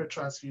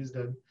hypertransfuse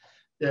them,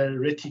 the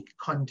retic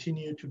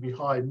continue to be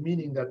high,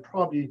 meaning that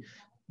probably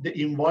the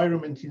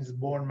environment in the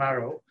bone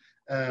marrow,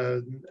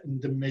 the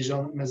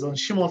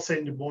mesenchymal cell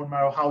in the bone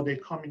marrow, how they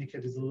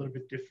communicate is a little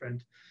bit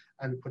different,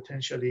 and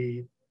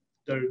potentially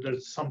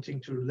there's something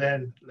to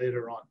learn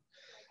later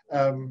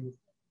on.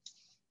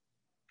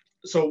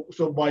 So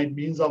by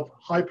means of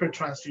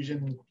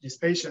hypertransfusion in these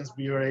patients,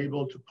 we are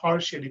able to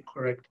partially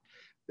correct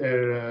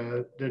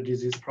their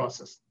disease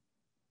process,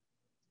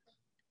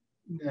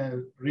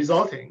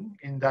 resulting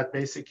in that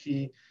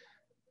basically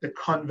the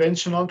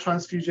conventional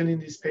transfusion in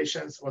these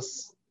patients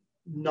was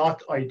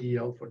not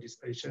ideal for these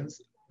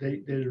patients.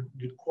 They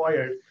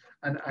required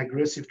an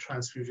aggressive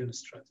transfusion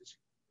strategy.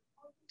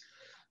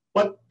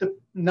 But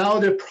now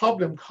the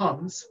problem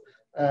comes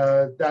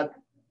that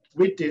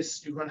with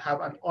this, you're going to have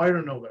an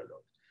iron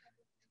overload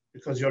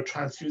because you're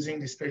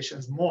transfusing these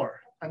patients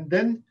more. And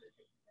then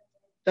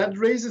that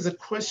raises a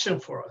question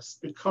for us,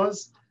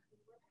 because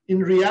in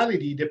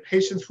reality, the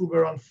patients who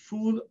were on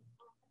full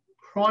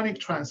chronic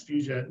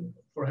transfusion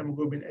for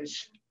hemoglobin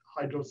H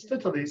hydrops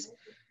Fetalis,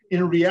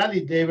 in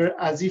reality, they were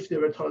as if they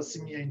were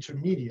thalassemia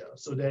intermedia.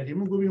 So their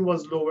hemoglobin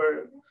was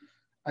lower,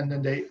 and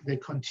then they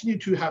continue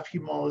to have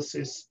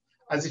hemolysis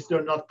as if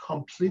they're not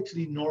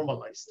completely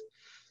normalized.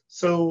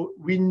 So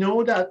we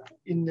know that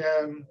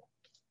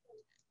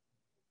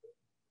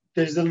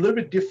there's a little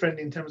bit different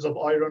in terms of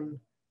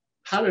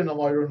pattern of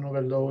iron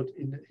overload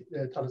in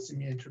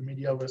thalassemia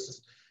intermedia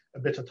versus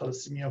beta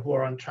thalassemia who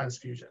are on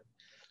transfusion.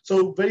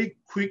 So very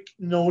quick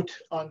note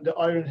on the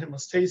iron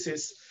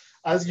hemostasis.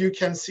 As you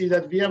can see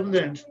that we have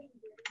learned,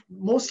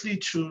 mostly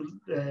through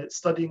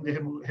studying the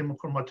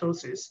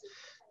hemochromatosis,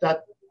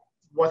 that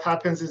what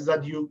happens is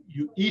that you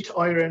eat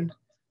iron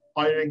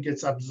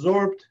gets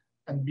absorbed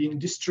and being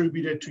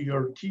distributed to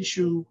your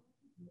tissue,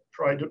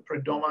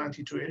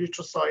 predominantly to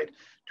erythrocyte,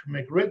 to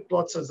make red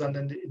blood cells, and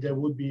then they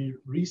would be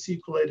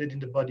recirculated in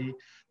the body,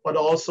 but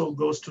also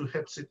goes to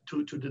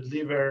the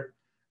liver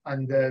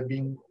and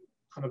being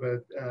kind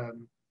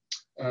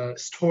of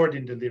stored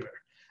in the liver.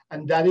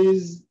 And that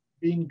is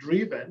being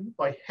driven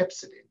by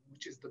hepcidin,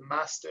 which is the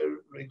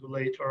master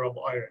regulator of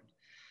iron.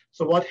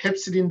 So what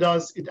hepcidin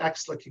does, it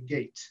acts like a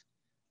gate,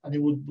 and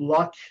it would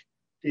block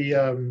the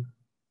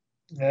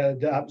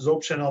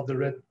absorption of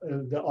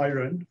the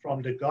iron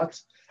from the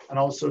gut, and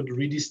also the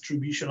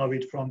redistribution of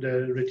it from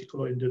the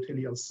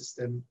reticuloendothelial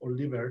system or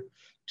liver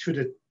to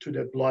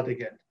the blood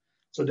again.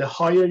 So the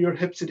higher your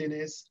hepcidin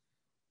is,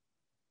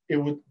 it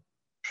would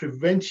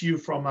prevent you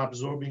from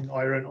absorbing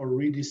iron or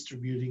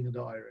redistributing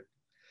the iron.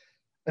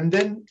 And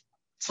then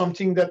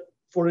something that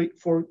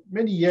for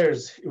many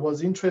years, it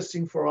was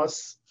interesting for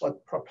us,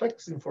 but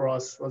perplexing for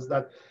us, was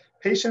that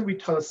patients with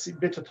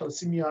beta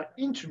thalassemia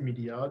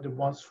intermedia, the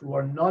ones who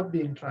are not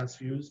being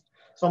transfused,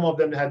 some of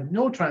them had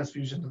no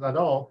transfusions at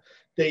all,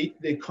 they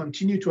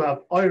continue to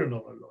have iron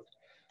overload.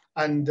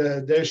 And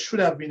there should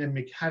have been a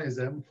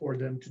mechanism for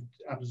them to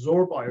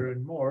absorb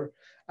iron more.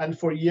 And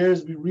for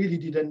years, we really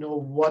didn't know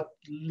what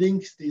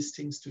links these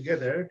things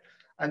together.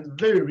 And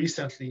very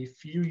recently, a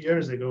few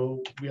years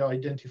ago, we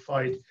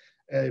identified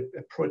a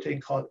protein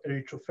called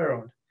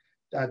erythroferron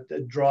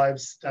that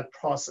drives that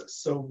process.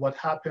 So what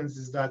happens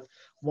is that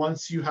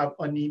once you have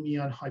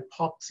anemia and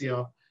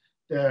hypoxia,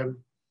 the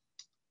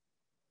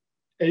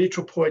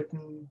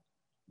erythropoietin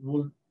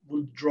will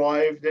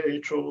drive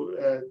the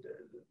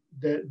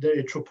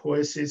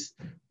erythropoiesis.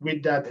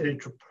 With that,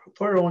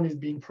 erythroferron is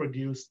being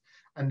produced,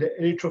 and the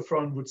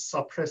erythroferron would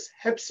suppress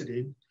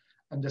hepcidin,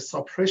 and the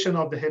suppression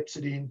of the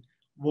hepcidin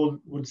will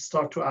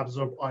start to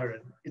absorb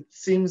iron. It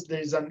seems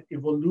there's an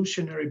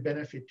evolutionary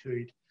benefit to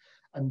it,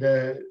 and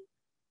the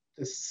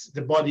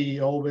body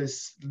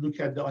always look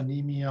at the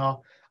anemia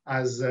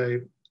as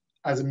a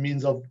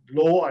means of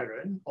low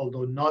iron,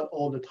 although not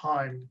all the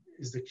time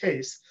is the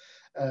case,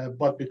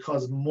 but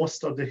because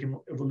most of the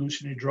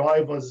evolutionary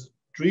drive was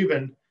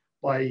driven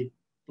by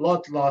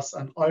blood loss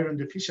and iron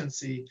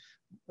deficiency,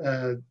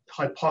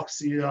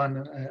 hypoxia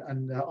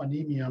and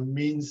anemia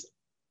means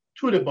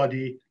to the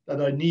body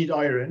that I need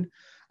iron,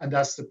 and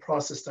that's the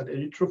process that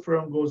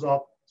erythroferron goes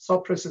up,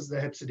 suppresses the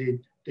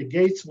hepcidin, the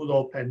gates will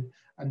open,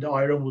 and the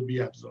iron will be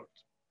absorbed.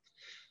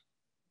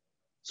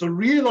 So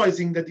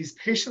realizing that these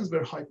patients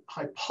were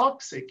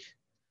hypoxic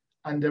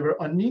and they were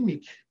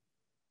anemic,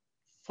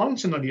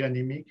 functionally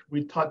anemic,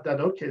 we thought that,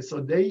 okay,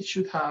 so they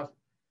should have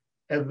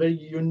a very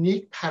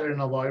unique pattern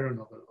of iron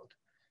overload,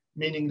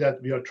 meaning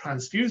that we are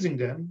transfusing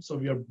them, so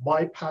we are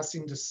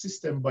bypassing the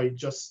system by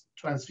just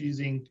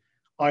transfusing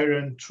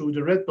iron through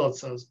the red blood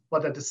cells,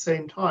 but at the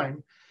same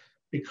time,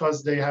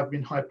 because they have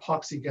been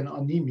hypoxic and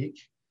anemic,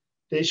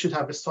 they should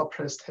have a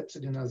suppressed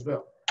hepcidin as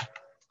well.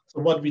 So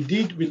what we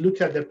did, we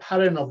looked at the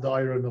pattern of the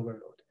iron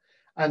overload.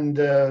 And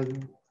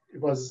it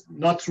was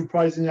not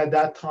surprising at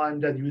that time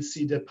that you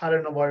see the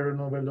pattern of iron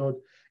overload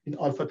in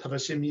alpha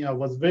thalassemia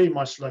was very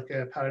much like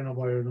a pattern of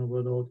iron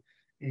overload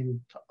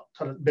in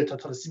beta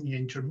thalassemia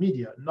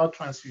intermediate, not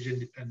transfusion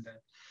dependent.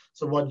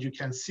 So what you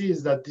can see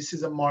is that this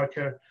is a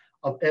marker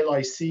of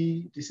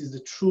LIC. This is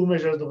the true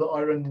measure of the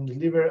iron in the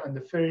liver and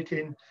the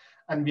ferritin.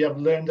 And we have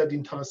learned that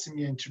in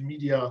thalassemia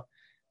intermedia,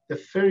 the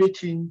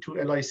ferritin to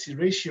LIC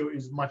ratio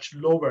is much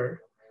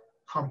lower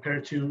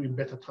compared to in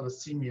beta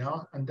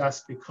thalassemia. And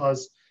that's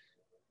because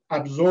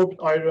absorbed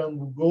iron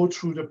will go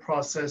through the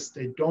process.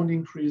 They don't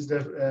increase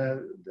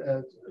the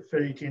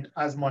ferritin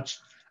as much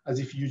as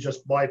if you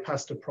just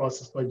bypass the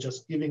process by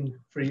just giving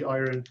free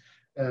iron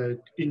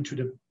into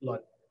the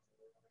blood.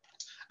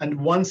 And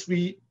once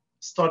we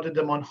started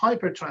them on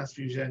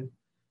hypertransfusion,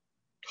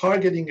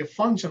 targeting a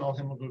functional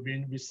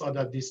hemoglobin, we saw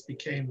that this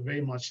became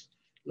very much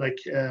like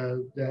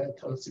the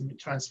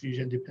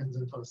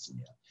transfusion-dependent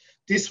thalassemia.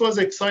 This was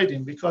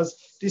exciting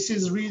because this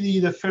is really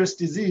the first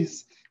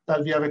disease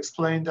that we have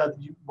explained that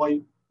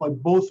by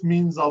both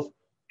means of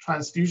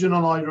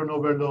transfusional iron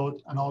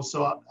overload and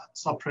also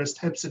suppressed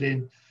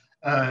hepcidin,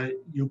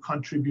 you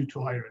contribute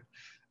to iron.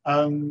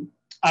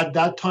 At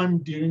that time,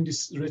 during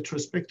this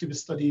retrospective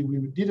study, we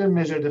didn't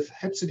measure the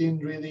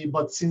hepcidin really,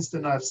 but since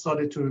then I've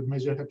started to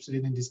measure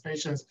hepcidin in these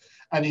patients,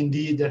 and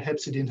indeed their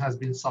hepcidin has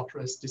been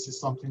suppressed. This is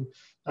something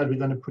that we're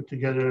going to put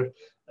together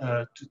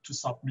to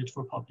submit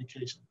for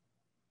publication.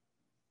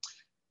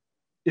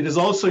 It is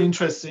also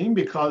interesting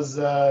because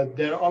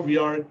we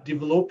are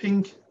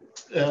developing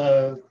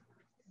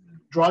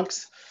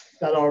drugs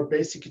that are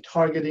basically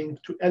targeting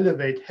to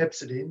elevate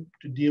hepcidin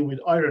to deal with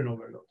iron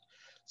overload.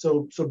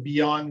 So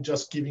beyond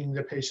just giving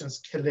the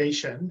patients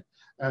chelation,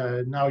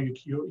 now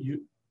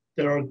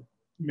there are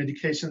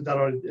medications that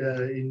are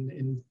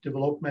in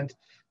development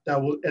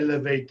that will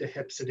elevate the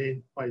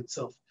hepcidin by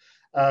itself.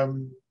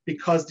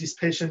 Because this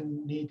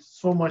patient needs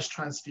so much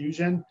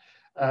transfusion,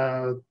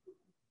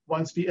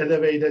 once we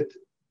elevated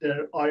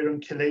their iron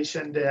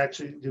chelation, they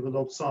actually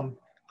develop some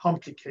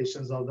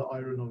complications of the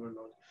iron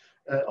overload,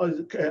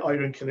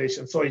 iron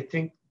chelation. So I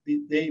think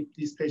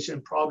these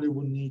patients probably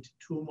will need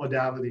 2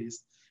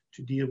 modalities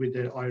to deal with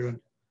their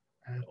iron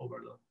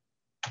overload.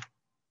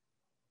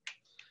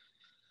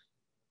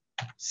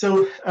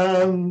 So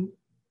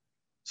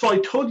I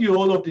told you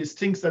all of these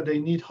things that they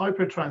need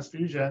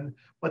hypertransfusion,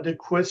 but the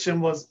question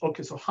was,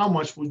 okay, so how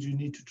much would you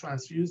need to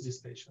transfuse these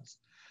patients?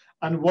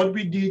 And what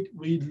we did,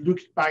 we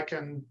looked back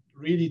and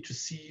really to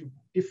see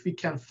if we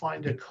can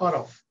find a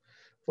cutoff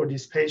for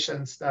these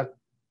patients that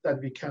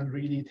we can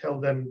really tell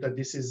them that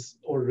this is,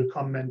 or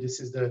recommend this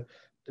is the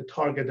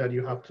target that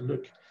you have to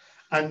look.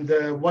 And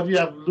what we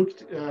have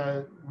looked,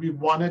 we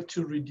wanted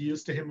to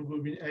reduce the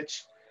hemoglobin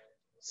H,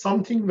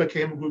 something like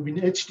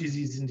hemoglobin H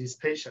disease in these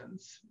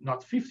patients,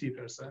 not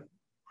 50%,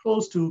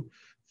 close to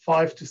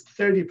 5 to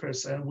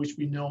 30%, which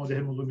we know the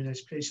hemoglobin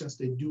H patients,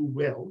 they do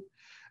well.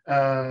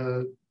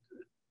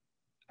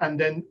 And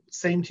then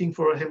same thing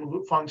for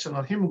a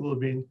functional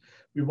hemoglobin.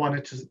 We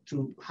wanted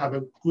to have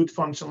a good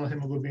functional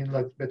hemoglobin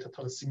like beta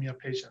thalassemia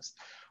patients.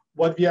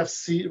 What we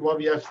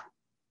have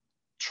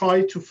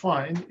tried to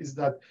find is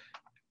that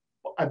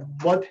at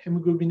what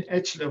hemoglobin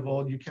H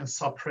level you can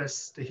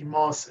suppress the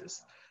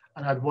hemolysis,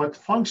 and at what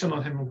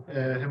functional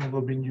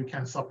hemoglobin you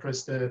can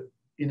suppress the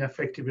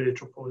ineffective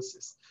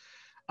erythropoiesis.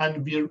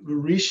 And we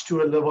reached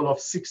to a level of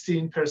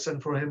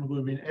 16% for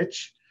hemoglobin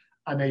H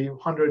and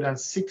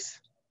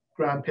 106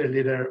 gram per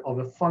liter of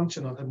a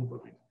functional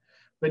hemoglobin.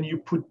 When you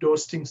put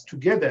those things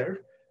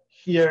together,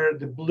 here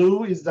the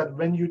blue is that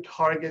when you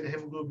target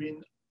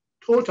hemoglobin,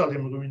 total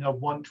hemoglobin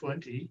of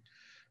 120,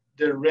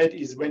 the red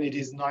is when it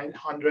is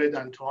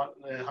 110 to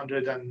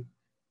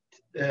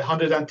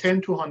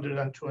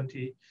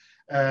 120,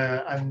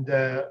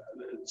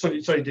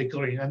 sorry, the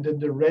green, and then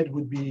the red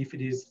would be if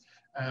it is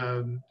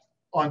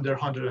under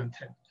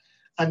 110.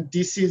 And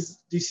this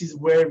is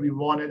where we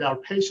wanted our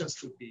patients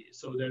to be.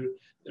 So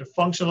their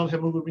functional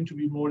hemoglobin to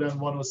be more than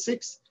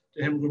 106,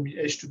 the hemoglobin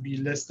H to be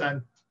less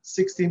than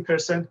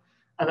 16%.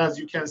 And as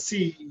you can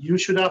see, you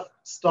should have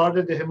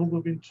started the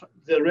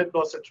red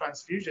blood cell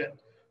transfusion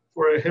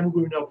for a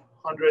hemoglobin of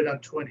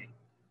 120.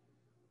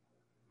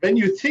 When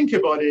you think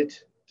about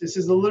it, this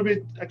is a little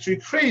bit actually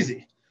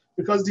crazy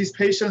because these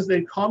patients,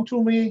 they come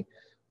to me,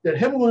 their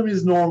hemoglobin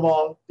is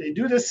normal, they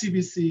do the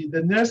CBC,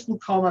 the nurse will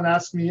come and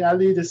ask me,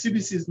 Ali, the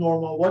CBC is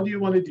normal, what do you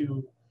want to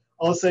do?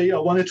 I'll say, I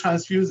want to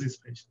transfuse this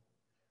patient.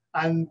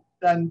 And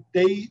then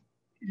it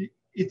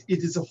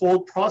is a whole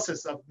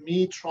process of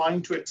me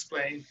trying to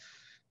explain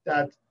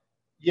that,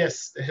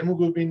 yes, the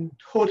hemoglobin,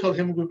 total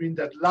hemoglobin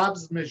that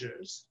labs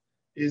measures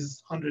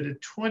is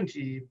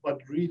 120,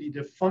 but really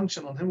the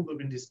functional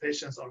hemoglobin in these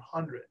patients are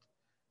 100.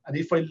 And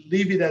if I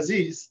leave it as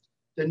is,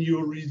 then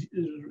you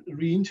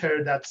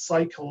re-enter that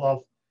cycle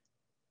of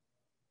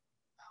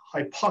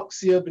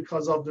hypoxia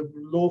because of the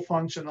low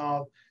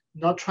functional,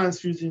 not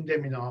transfusing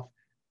them enough,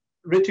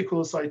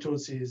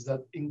 reticulocytosis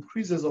that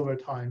increases over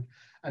time,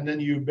 and then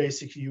you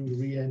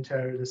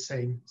re-enter the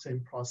same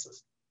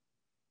process.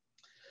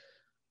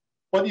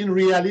 But in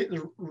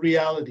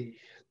reality,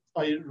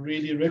 I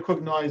really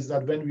recognize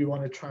that when we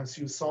want to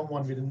transfuse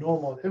someone with a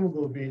normal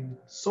hemoglobin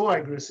so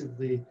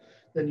aggressively,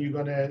 then you're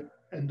going to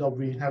end up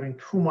with having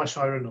too much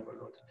iron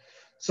overload.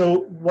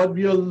 So what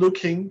we are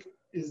looking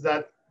is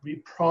that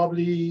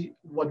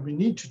what we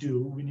need to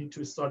do, we need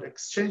to start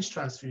exchange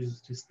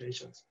transfusions to these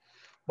patients.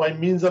 By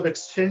means of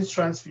exchange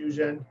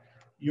transfusion,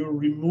 you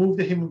remove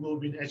the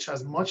hemoglobin H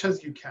as much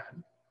as you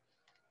can,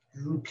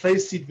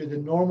 replace it with a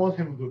normal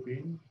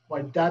hemoglobin.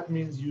 By that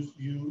means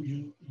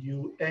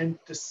you end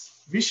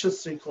this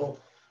vicious cycle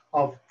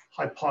of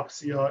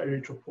hypoxia,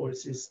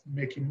 erythropoiesis,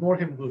 making more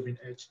hemoglobin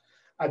H.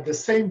 At the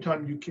same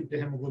time, you keep the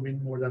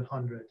hemoglobin more than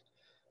 100.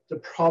 The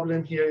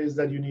problem here is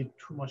that you need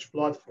too much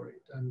blood for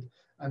it.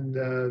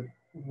 And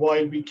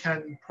while we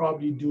can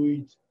probably do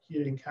it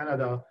here in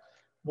Canada,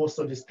 most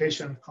of these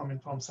patients coming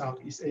from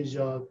Southeast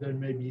Asia, there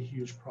may be a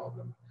huge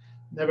problem.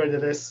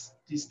 Nevertheless,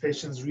 these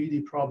patients really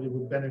probably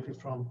would benefit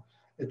from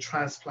a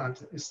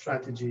transplant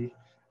strategy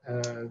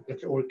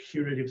or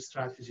curative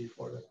strategy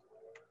for them.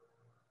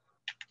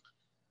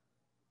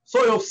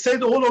 So I've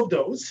said all of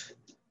those.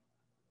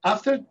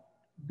 After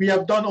we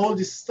have done all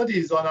these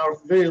studies on our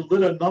very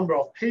little number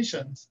of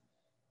patients,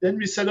 then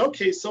we said,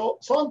 okay, so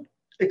I'm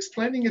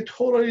explaining a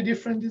totally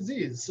different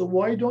disease. So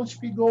why don't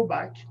we go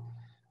back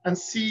and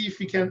see if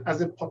we can,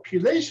 as a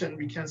population,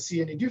 we can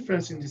see any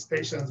difference in these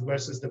patients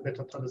versus the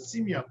beta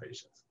thalassemia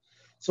patients.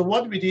 So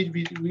what we did,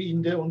 we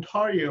in the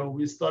Ontario,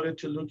 we started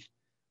to look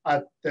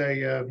at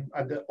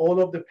all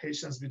of the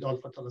patients with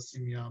alpha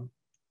thalassemia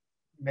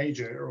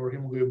major or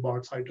hemoglobin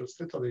Bart hydrops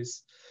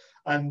Fetalis.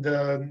 And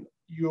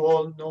you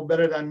all know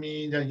better than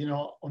me that, you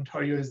know,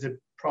 Ontario is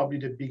probably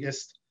the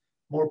biggest,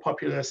 more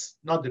populous,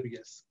 not the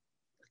biggest,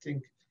 I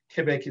think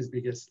Quebec is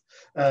biggest,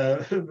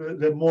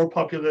 the more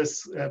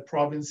populous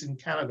province in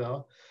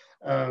Canada.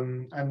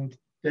 And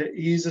there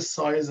is a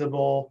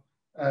sizable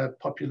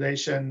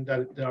population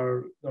that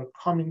are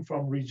coming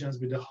from regions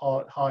with a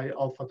high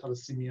alpha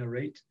thalassemia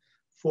rate,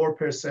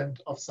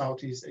 4% of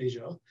Southeast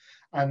Asia,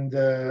 and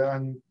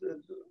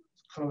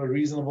kind of a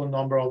reasonable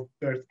number of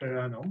births per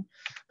annum.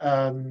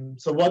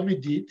 So what we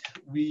did,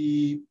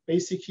 we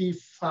basically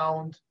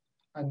found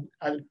and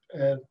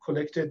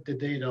collected the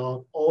data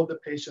of all the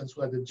patients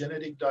who had a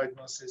genetic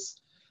diagnosis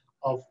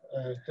of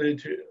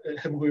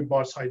hemoglobin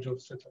Bart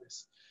hydrops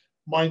Fetalis.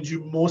 Mind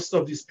you, most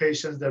of these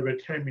patients that were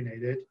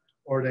terminated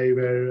or they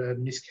were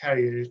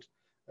miscarried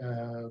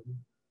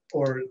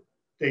or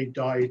they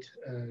died,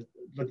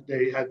 but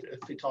they had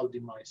a fetal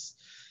demise.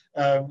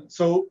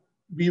 So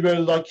we were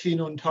lucky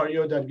in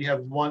Ontario that we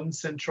have one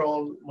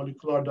central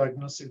molecular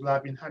diagnostic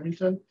lab in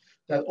Hamilton,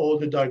 that all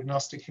the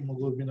diagnostic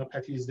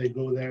hemoglobinopathies, they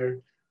go there.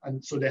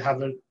 And so they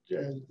have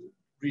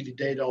really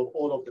data of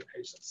all of the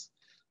patients.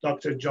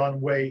 Dr.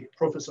 John Way,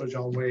 Professor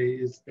John Way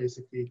is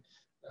basically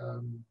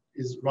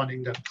is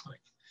running that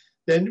clinic.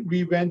 Then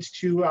we went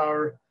to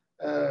our,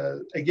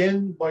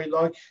 again, by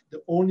luck,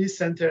 the only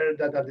center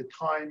that at the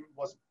time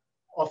was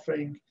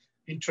offering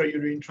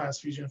intrauterine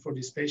transfusion for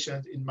these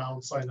patients in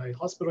Mount Sinai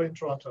Hospital in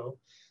Toronto.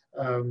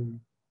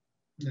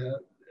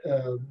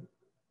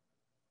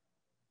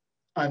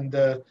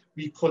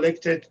 We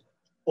collected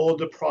all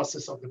the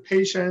process of the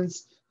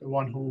patients, the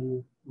one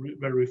who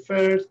were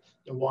referred,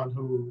 the one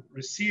who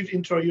received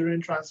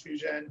intrauterine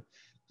transfusion,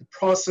 the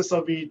process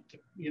of it,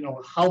 you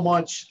know, how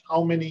much,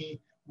 how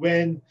many,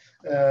 when.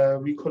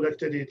 We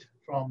collected it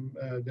from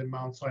the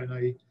Mount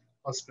Sinai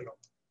Hospital.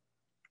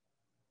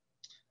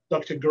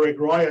 Dr. Greg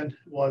Ryan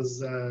was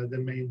the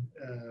main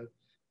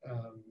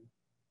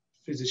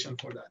physician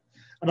for that.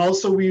 And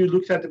also we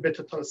looked at the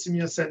beta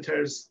thalassemia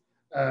centers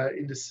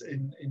in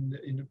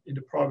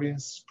the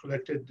province,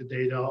 collected the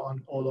data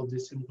on all of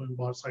these hemoglobin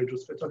Bart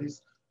hydrops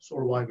Fetalis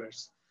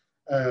survivors.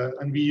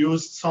 And we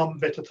used some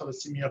beta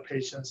thalassemia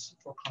patients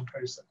for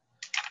comparison.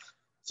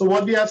 So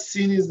what we have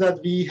seen is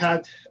that we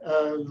had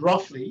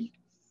roughly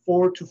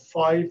 4 to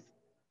 5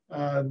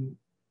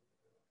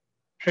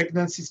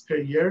 pregnancies per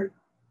year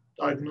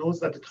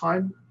diagnosed at the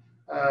time.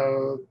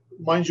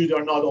 Mind you,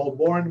 they're not all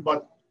born,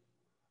 but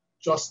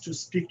just to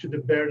speak to the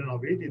burden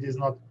of it, it is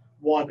not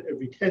 1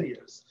 every 10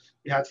 years.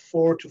 We had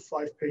 4 to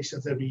 5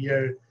 patients every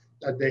year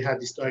that they had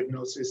this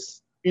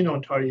diagnosis in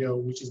Ontario,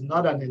 which is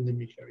not an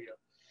endemic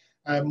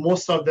area.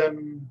 Most of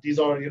them, these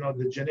are, you know,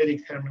 the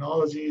genetic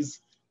terminologies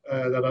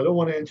that I don't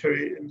want to enter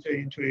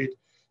into it.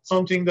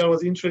 Something that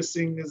was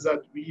interesting is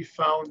that we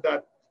found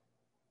that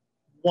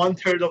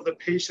 1/3 of the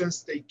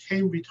patients, they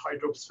came with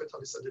hydrops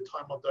Fetalis at the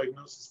time of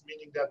diagnosis,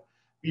 meaning that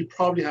we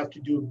probably have to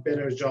do a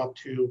better job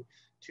to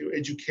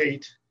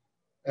educate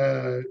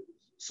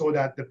so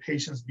that the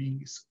patients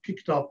being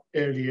picked up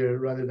earlier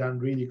rather than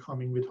really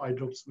coming with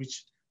hydrops,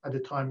 which at the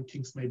time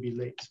things may be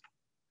late.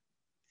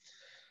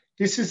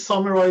 This is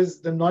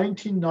summarized the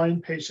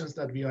 99 patients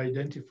that we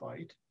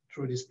identified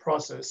through this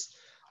process.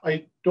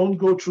 I don't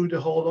go through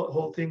the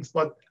whole things,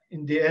 but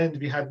in the end,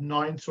 we had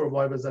 9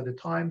 survivors at the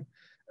time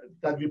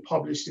that we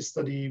published this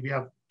study. We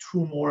have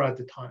 2 more at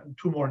the time,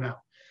 2 more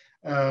now.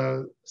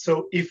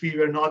 So if we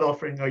were not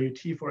offering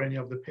IUT for any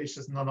of the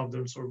patients, none of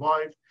them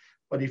survived.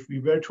 But if we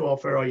were to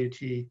offer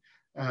IUT,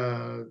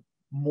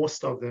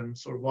 most of them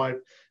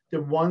survived.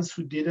 The ones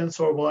who didn't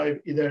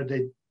survive, either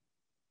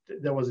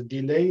there was a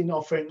delay in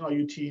offering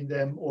IUT in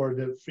them, or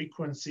the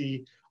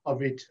frequency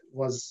of it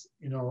was,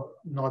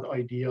 not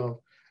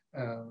ideal.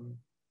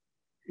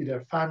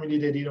 Either family,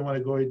 they didn't want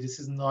to go. This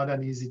is not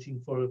an easy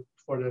thing for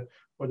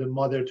the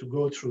mother to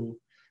go through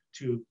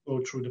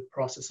the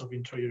process of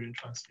intrauterine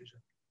transfusion.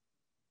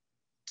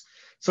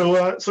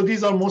 So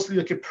these are mostly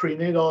like a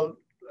prenatal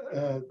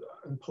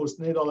and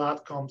postnatal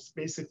outcomes.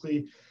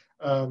 Basically,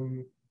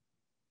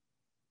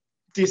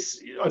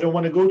 this, I don't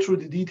want to go through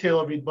the detail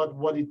of it, but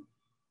what it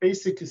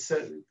basically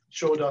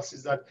showed us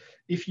is that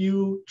if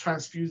you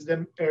transfuse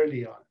them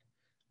early on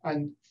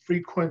and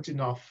frequent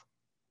enough,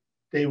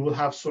 they will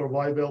have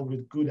survival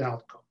with good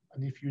outcome.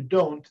 And if you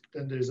don't,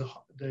 then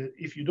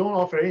if you don't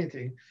offer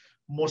anything,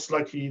 most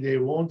likely they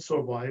won't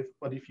survive.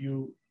 But if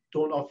you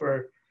don't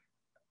offer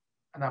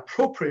an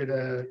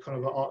appropriate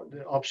kind of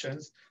the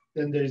options,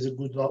 then there's a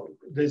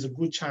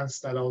good chance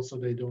that also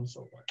they don't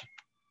survive.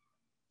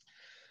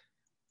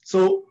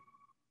 So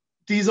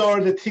these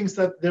are the things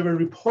that they were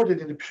reported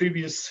in the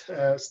previous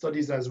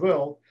studies as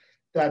well,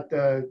 that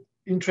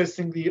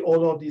interestingly,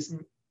 all of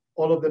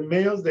the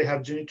males, they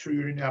have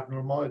genitourinary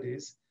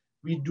abnormalities.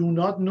 We do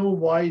not know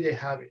why they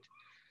have it.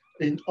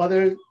 In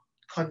other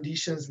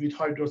conditions with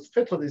hydrops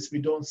fetalis, we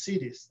don't see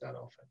this that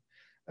often.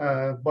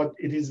 But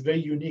it is very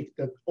unique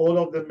that all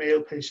of the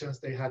male patients,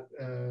 they had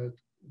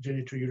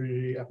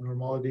genitourinary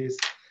abnormalities.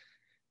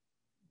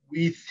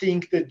 We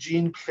think the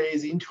gene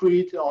plays into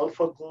it.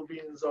 Alpha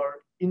globins are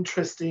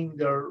interesting.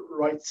 They're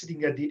right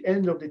sitting at the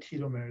end of the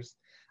telomeres,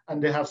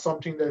 and they have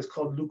something that is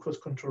called glucose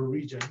control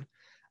region.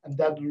 And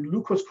that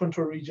glucose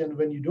control region,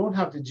 when you don't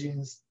have the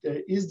genes,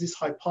 there is this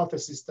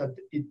hypothesis that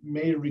it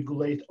may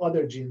regulate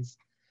other genes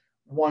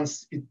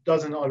once it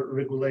doesn't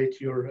regulate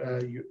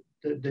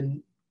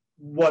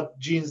what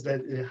genes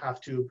that they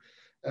have to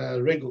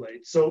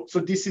regulate. So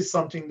this is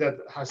something that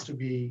has to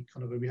be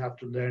we have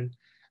to learn.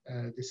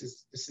 This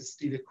is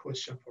still a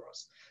question for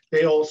us.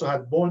 They also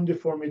had bone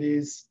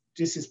deformities.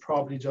 This is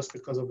probably just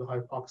because of the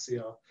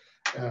hypoxia.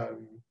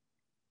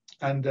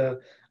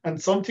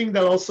 And something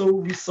that also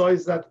we saw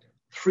is that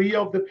 3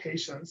 of the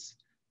patients,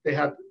 they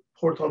had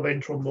portal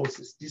vein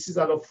thrombosis. This is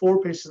out of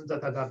 4 patients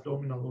that had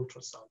abdominal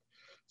ultrasound.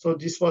 So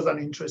this was an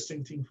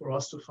interesting thing for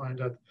us to find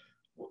that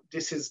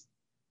this is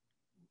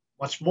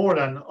much more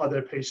than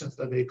other patients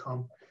that they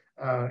come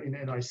in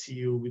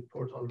NICU with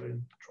portal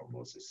vein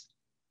thrombosis.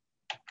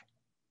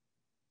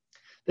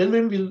 Then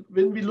when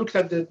we looked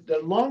at the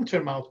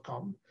long-term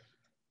outcome,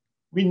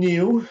 we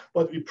knew,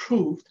 but we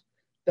proved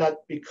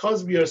that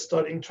because we are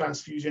studying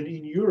transfusion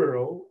in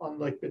utero,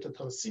 unlike beta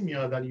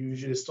thalassemia that you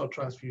usually start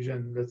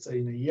transfusion, let's say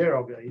in a year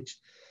of age,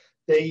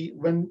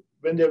 when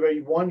they were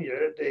 1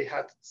 year, they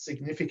had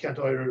significant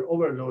iron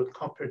overload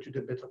compared to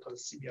the beta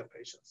thalassemia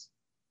patients.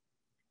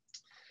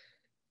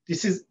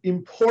 This is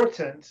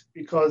important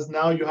because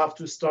now you have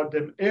to start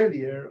them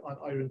earlier on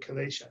iron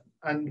chelation.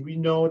 And we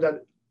know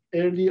that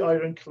early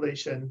iron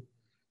chelation,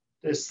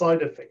 there's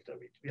side effect of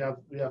it.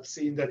 We have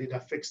seen that it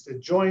affects the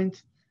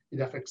joint, it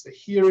affects the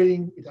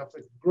hearing, it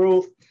affects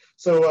growth.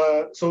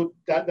 So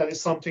that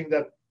is something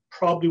that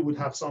probably would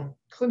have some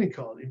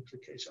clinical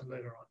implication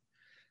later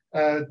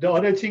on. The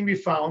other thing we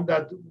found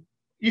that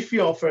if we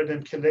offer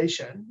them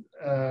chelation,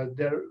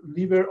 their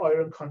liver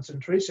iron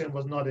concentration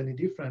was not any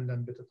different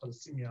than beta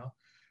thalassemia.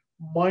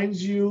 Mind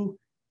you,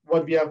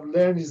 what we have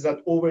learned is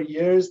that over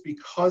years,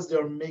 because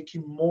they're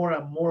making more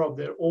and more of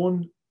their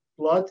own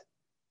blood,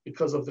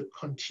 because of the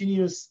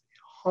continuous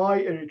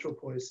high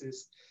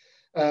erythropoiesis,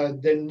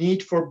 the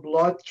need for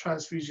blood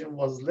transfusion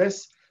was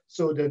less.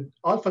 So the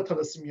alpha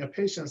thalassemia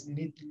patients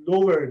need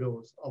lower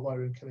dose of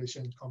iron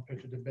chelation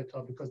compared to the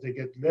beta because they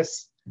get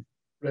less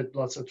red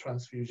blood cell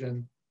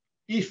transfusion.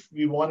 If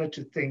we wanted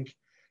to think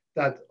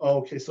that, oh,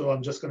 okay, so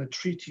I'm just going to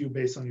treat you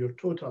based on your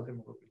total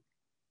hemoglobin.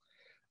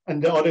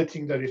 And the other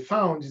thing that we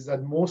found is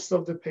that most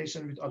of the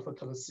patients with alpha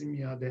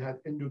thalassemia, they had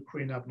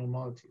endocrine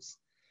abnormalities.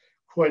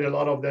 Quite a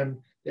lot of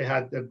them, they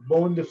had the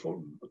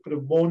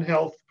bone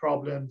health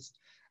problems.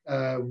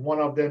 One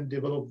of them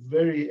developed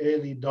very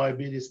early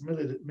diabetes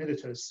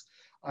mellitus,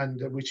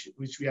 and which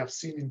we have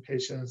seen in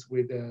patients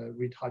with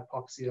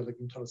hypoxia, like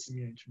in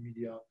thalassemia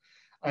intermedia,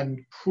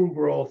 and poor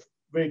growth,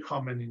 very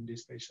common in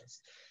these patients.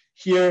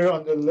 Here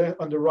on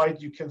the right,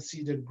 you can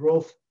see the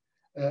growth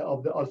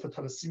of the alpha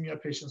thalassemia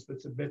patients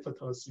with the beta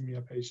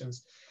thalassemia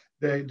patients.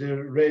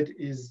 The red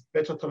is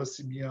beta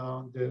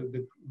thalassemia,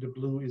 the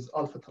blue is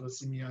alpha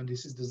thalassemia, and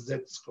this is the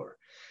Z score.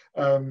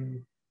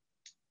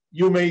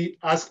 You may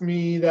ask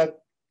me that,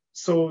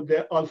 so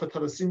the alpha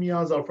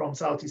thalassemias are from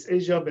Southeast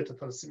Asia, beta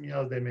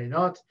thalassemias, they may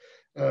not.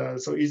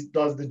 So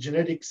does the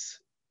genetics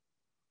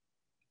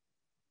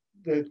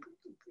that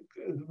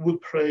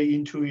would play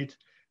into it,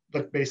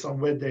 like based on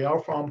where they are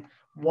from?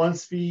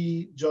 Once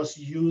we just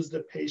use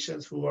the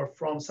patients who are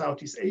from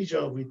Southeast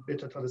Asia with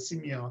beta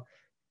thalassemia,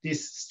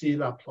 this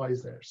still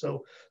applies there.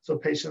 So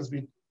patients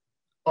with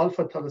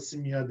alpha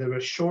thalassemia, they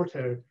were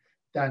shorter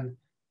than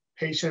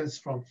patients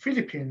from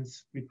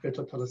Philippines with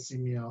beta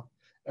thalassemia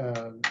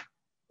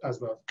as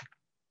well.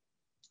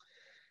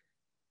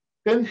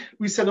 Then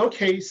we said,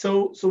 okay,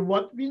 so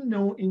what we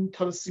know in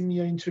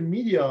thalassemia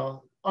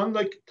intermedia,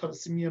 unlike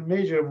thalassemia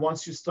major,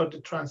 once you start the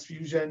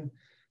transfusion,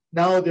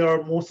 now they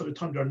are most of the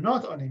time they're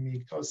not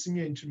anemic.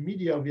 Thalassemia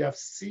intermedia, we have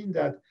seen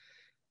that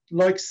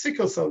like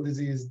sickle cell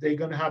disease, they're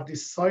going to have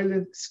these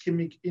silent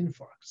ischemic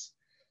infarcts.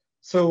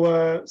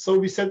 So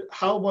we said,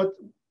 how about,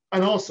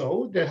 and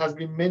also there has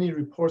been many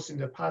reports in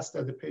the past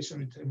that the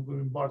patient with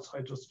Hemoglobin Bart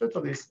hydrops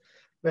Fetalis,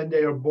 when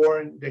they are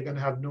born, they're going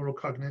to have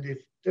neurocognitive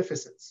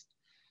deficits.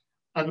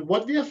 And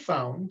what we have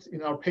found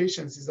in our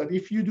patients is that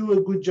if you do a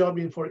good job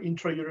for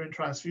intrauterine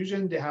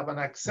transfusion, they have an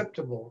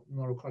acceptable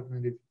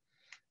neurocognitive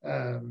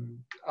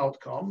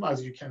outcome.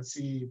 As you can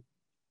see,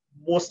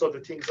 most of the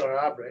things are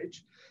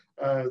average.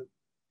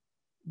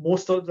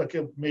 Most of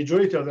the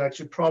majority of the,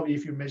 actually, probably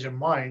if you measure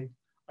mine,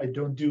 I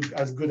don't do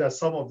as good as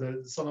some of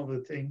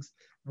the things.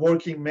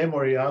 Working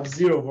memory, I have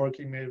zero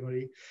working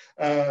memory,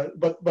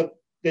 but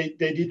they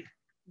did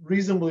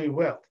reasonably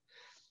well.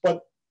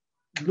 But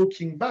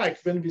looking back,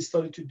 when we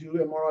started to do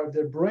MRI of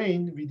their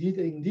brain, we did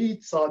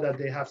indeed saw that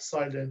they have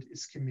silent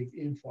ischemic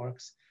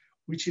infarcts,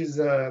 which is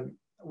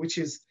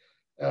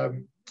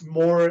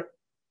more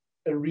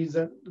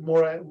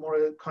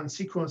a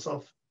consequence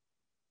of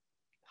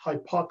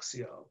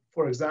hypoxia.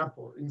 For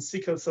example, in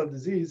sickle cell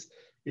disease,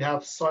 we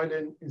have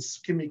silent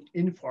ischemic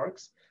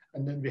infarcts,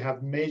 and then we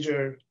have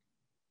major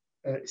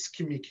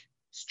ischemic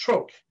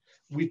stroke.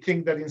 We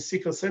think that in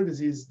sickle cell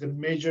disease, the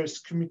major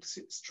ischemic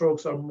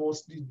strokes are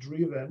mostly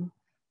driven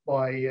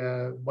by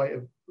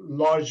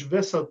large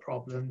vessel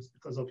problems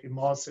because of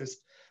hemolysis,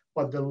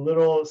 but the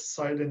little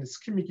silent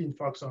ischemic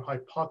infarcts are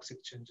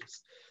hypoxic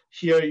changes.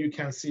 Here you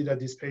can see that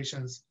these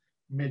patients,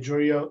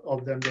 majority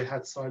of them, they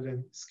had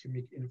silent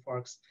ischemic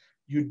infarcts.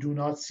 You do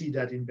not see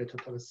that in beta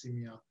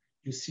thalassemia.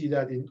 You see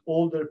that in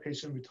older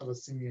patients with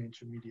thalassemia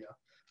intermedia.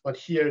 But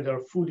here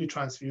they're fully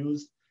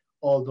transfused,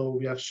 although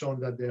we have shown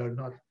that they are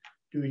not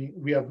doing,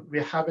 we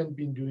haven't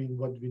been doing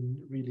what we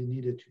really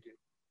needed to do.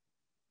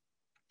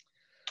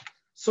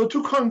 So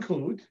to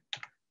conclude,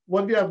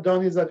 what we have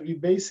done is that we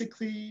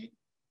basically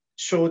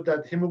showed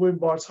that Hemoglobin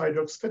Bart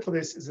hydrops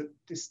Fetalis is a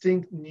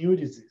distinct new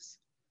disease.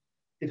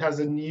 It has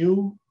a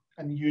new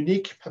and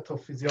unique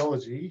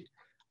pathophysiology.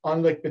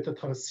 Unlike beta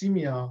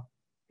thalassemia,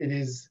 it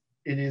is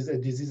a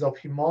disease of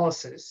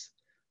hemolysis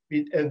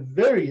with a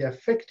very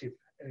effective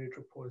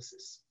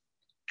erythropoiesis.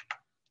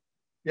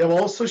 We have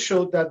also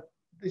showed that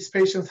these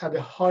patients had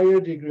a higher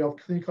degree of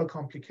clinical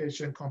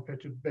complication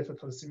compared to beta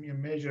thalassemia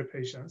major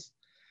patients.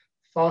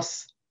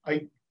 Thus,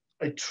 I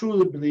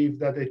truly believe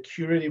that a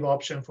curative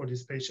option for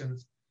these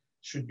patients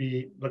should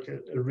be like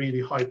a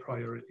really high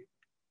priority.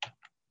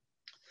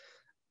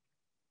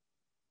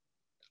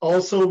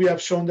 Also, we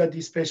have shown that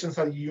these patients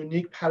have a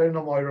unique pattern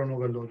of iron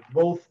overload,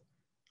 both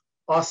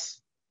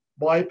us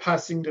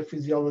bypassing the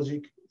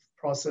physiologic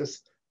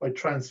process by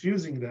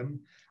transfusing them,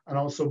 and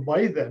also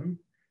by them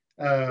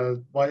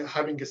by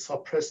having a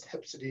suppressed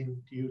hepcidin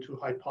due to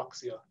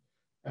hypoxia.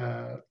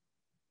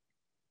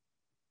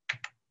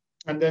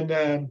 And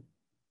then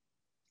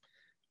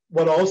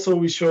what also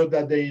we showed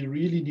that they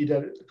really need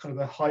a kind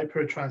of a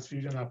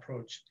hypertransfusion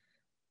approach,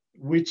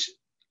 which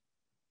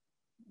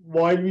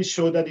while we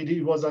showed that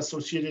it was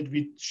associated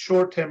with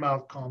short-term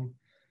outcome,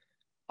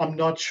 I'm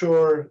not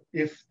sure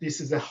if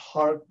this is a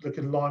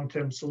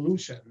long-term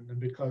solution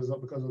because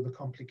of the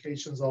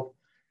complications of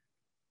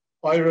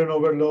iron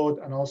overload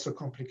and also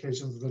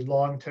complications of the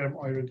long-term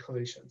iron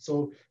chelation.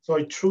 So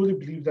I truly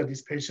believe that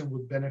this patient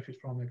would benefit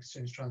from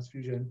exchange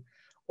transfusion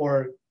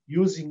or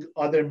using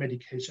other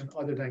medication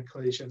other than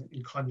chelation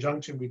in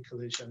conjunction with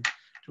chelation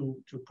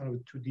to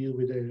deal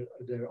with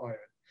their iron.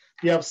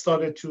 We have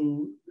started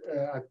to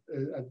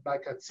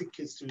back at sick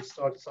kids to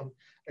start some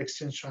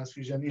exchange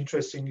transfusion.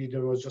 Interestingly,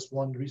 there was just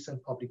one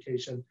recent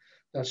publication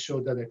that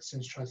showed that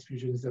exchange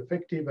transfusion is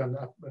effective and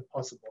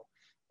possible.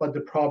 But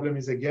the problem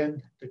is,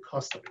 again, the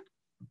cost of it.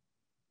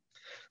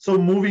 So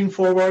moving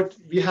forward,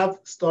 we have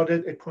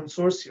started a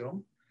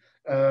consortium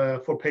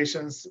for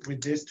patients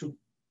with this to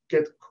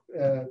get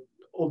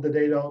all the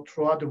data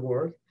throughout the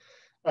world.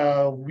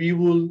 We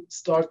will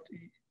start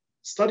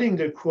studying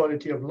their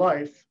quality of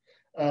life.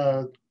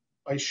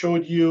 I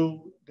showed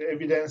you the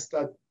evidence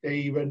that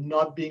they were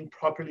not being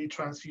properly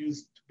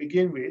transfused to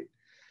begin with.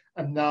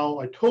 And now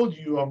I told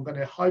you I'm going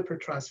to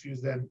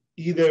hypertransfuse them.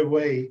 Either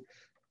way,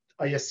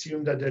 I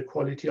assume that their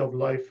quality of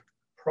life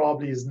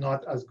probably is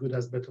not as good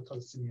as beta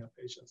thalassemia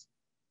patients.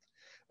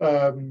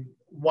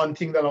 One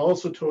thing that I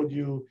also told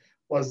you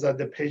was that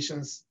the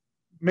patients,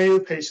 male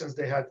patients,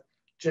 they had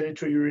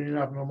genitourinary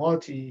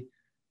abnormality,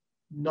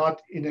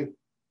 not in a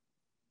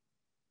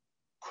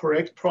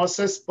correct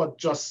process, but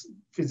just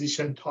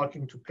physician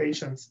talking to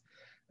patients.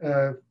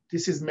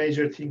 This is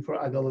major thing for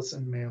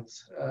adolescent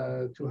males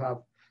to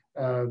have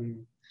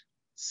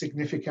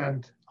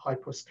significant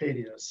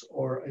hypospadias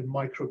or a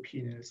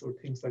micropenis or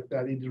things like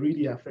that. It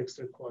really affects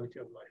their quality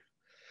of life.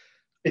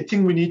 I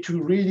think we need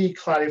to really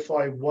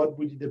clarify what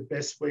would be the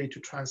best way to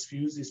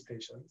transfuse these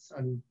patients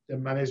and the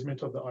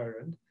management of the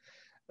iron.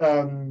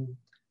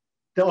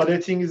 The other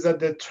thing is that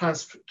the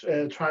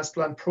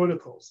transplant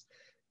protocols.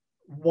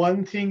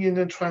 one thing in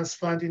a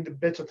transplant in the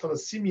beta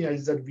thalassemia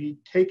is that we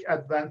take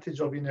advantage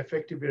of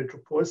ineffective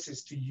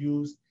erythropoiesis to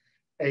use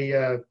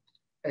a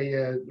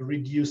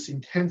reduced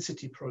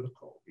intensity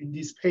protocol. In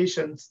these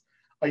patients,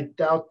 I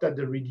doubt that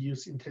the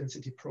reduced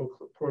intensity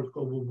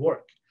protocol will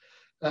work.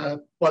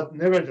 But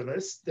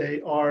nevertheless,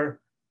 they are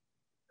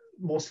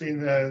mostly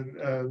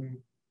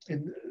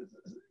in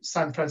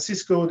San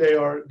Francisco.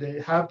 They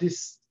have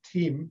this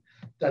team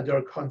that they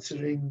are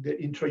considering the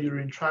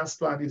intrauterine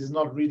transplant. It is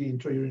not really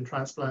intrauterine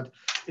transplant.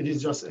 It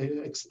is just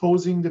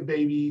exposing the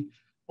baby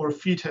or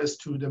fetus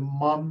to the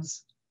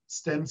mom's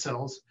stem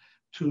cells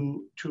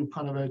to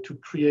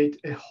create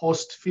a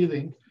host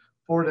filling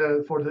for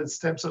the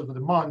stem cells of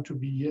the mom to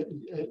be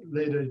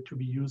later to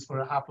be used for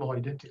a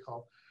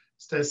haploidentical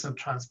stem cell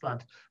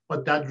transplant.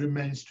 But that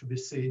remains to be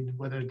seen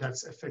whether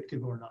that's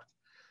effective or not.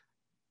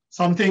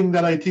 Something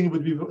that I think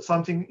would be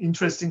something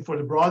interesting for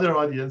the broader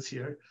audience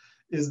here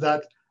is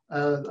that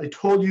I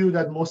told you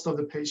that most of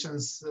the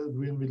patients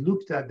when we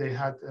looked at, they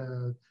had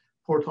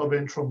portal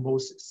vein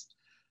thrombosis.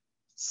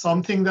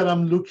 Something that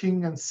I'm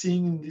looking and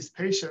seeing in these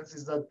patients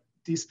is that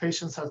these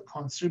patients have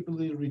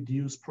considerably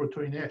reduced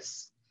protein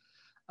S.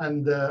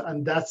 And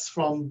that's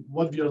from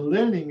what we are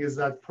learning is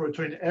that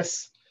protein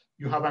S,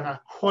 you have an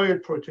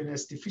acquired protein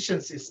S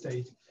deficiency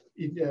state,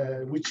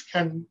 which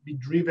can be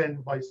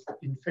driven by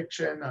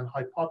infection and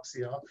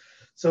hypoxia.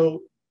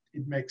 So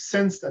it makes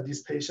sense that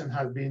this patient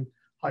has been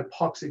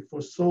hypoxic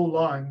for so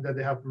long that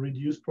they have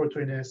reduced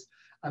protein S,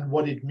 and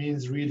what it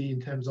means really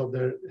in terms of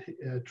their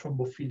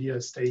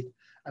thrombophilia state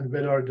and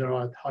whether they're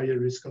at higher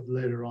risk of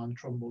later on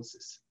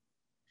thrombosis.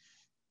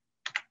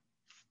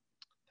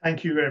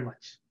 Thank you very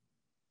much.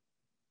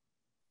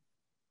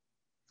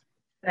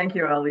 Thank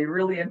you, Ali.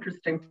 Really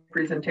interesting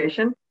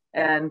presentation.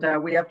 And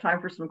we have time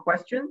for some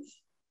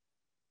questions.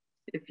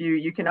 If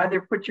you can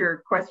either put your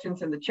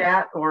questions in the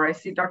chat, or I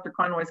see Dr.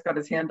 Conway's got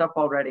his hand up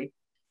already.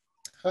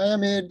 Hi,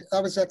 Hamid.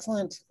 That was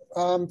excellent.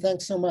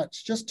 Thanks so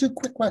much. Just two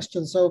quick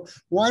questions. So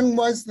one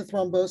was the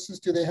thrombosis.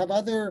 Do they have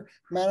other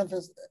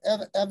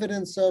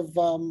evidence of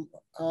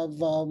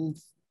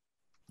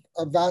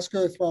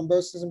vascular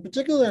thrombosis, in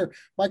particular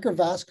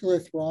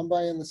microvascular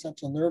thrombi in the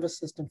central nervous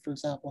system, for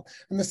example?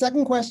 And the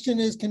second question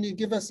is, can you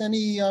give us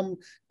any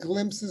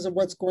glimpses of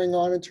what's going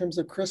on in terms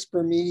of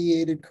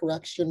CRISPR-mediated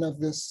correction of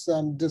this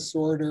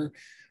disorder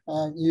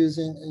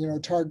using,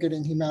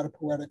 targeting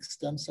hematopoietic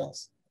stem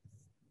cells?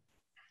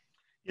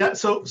 Yeah,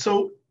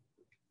 so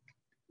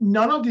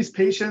none of these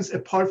patients,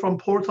 apart from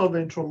portal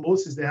vein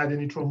thrombosis, they had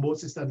any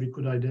thrombosis that we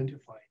could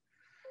identify.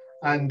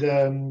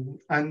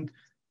 And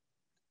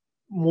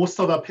most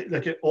of our,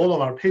 all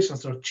of our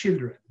patients are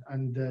children,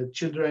 and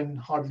children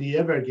hardly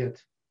ever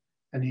get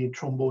any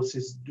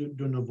thrombosis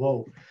de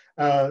novo.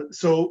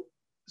 So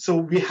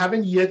we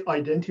haven't yet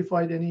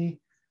identified any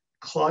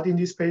clot in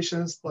these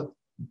patients, but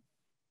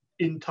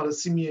in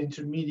thalassemia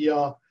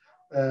intermedia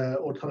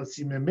or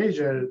thalassemia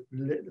major,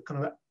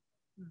 kind of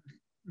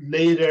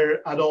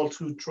later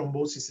adulthood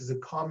thrombosis is a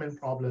common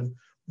problem,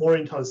 more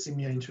in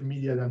thalassemia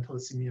intermedia than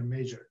thalassemia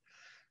major.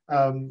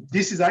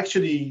 This is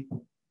actually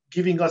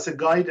giving us a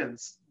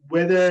guidance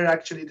whether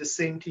actually the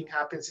same thing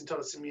happens in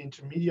thalassemia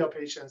intermedia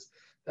patients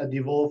that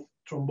develop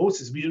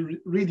thrombosis. We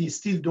really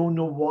still don't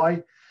know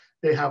why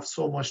they have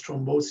so much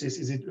thrombosis.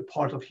 Is it a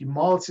part of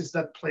hemolysis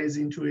that plays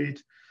into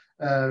it,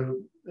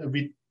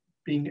 with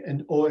being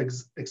an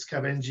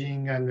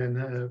O-scavenging and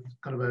then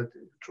kind of a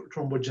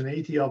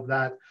thrombogeneity of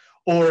that?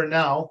 Or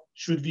now,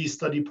 should we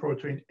study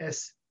protein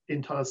S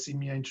in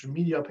thalassemia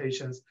intermedia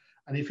patients,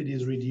 and if it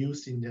is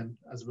reduced in them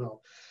as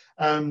well?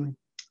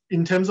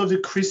 In terms of the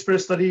CRISPR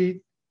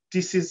study,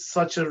 this is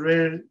such a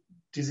rare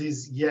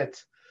disease yet.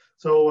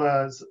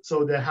 So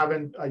they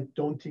haven't, I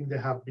don't think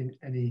there have been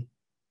any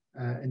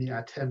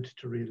attempt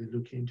to really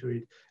look into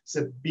it. It's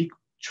a big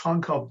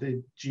chunk of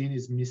the gene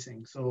is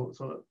missing. So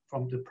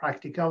from the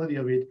practicality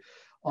of it,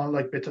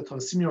 unlike beta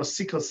thalassemia or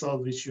sickle cell,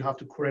 which you have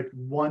to correct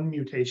one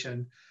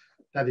mutation,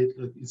 that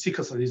in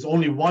sickle cell is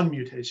only one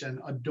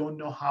mutation, I don't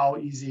know how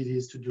easy it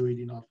is to do it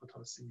in alpha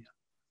thalassemia.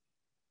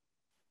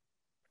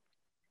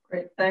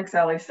 Great, thanks,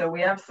 Ali. So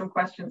we have some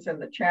questions in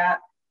the chat.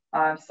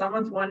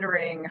 Someone's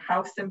wondering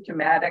how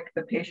symptomatic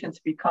the patients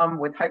become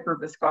with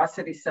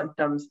hyperviscosity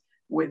symptoms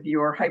with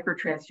your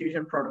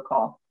hypertransfusion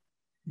protocol.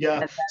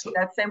 Yeah. And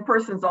that same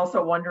person's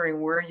also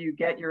wondering where you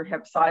get your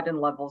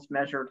hepcidin levels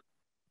measured.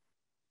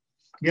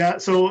 Yeah.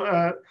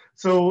 So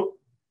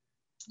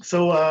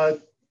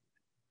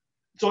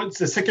it's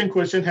the second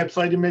question,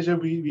 hepcidin measure.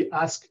 We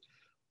asked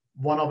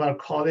one of our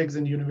colleagues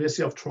in the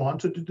University of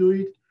Toronto to do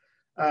it.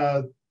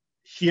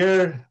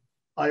 Here,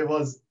 I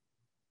was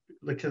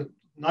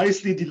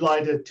nicely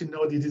delighted to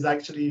know that it is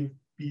actually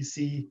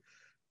BC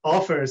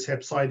offers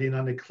hepcidin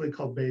on a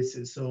clinical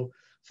basis. So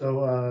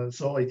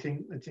I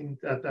think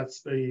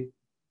that's very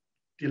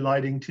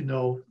delighting to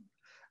know.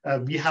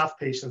 We have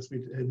patients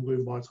with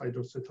Hemoglobin Bart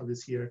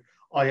hydrops here.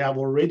 I have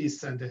already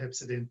sent a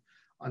hepcidin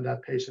on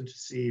that patient to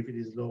see if it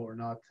is low or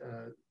not.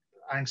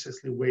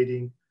 Anxiously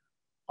waiting.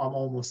 I'm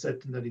almost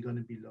certain that it's going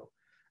to be low.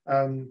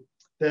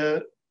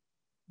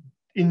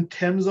 In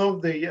terms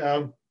of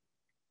the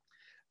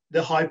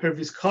the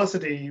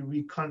hyperviscosity,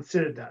 we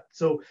considered that.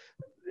 So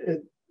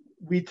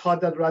we thought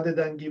that rather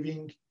than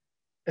giving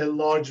a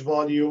large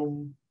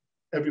volume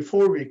every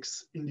 4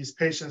 weeks in these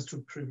patients to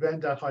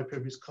prevent that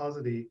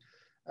hyperviscosity,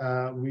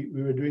 we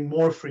were doing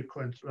more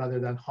frequent rather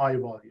than high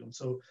volume.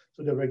 So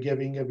they were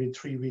giving every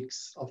 3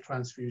 weeks of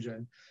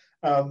transfusion.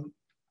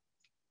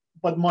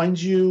 But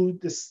mind you,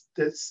 this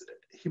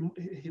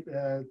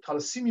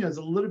thalassemia is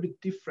a little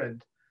bit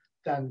different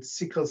than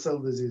sickle cell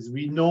disease.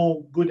 We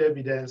know good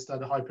evidence that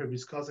the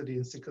hyperviscosity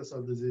in sickle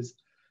cell disease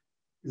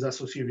is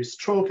associated with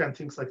stroke and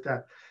things like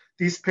that.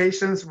 These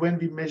patients, when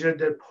we measured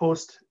their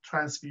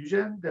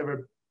post-transfusion, they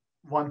were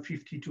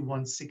 150 to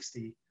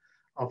 160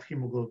 of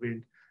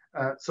hemoglobin.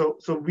 So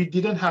we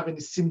didn't have any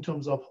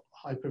symptoms of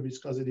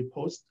hyperviscosity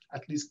post,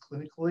 at least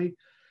clinically.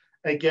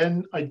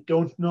 Again, I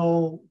don't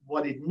know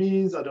what it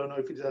means. I don't know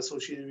if it's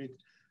associated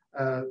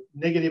with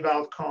negative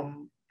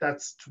outcome.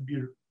 That's to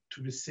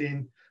be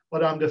seen.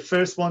 But I'm the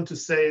first one to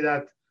say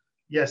that,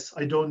 yes,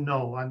 I don't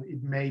know, and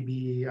it may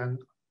be, and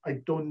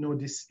I don't know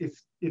this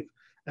if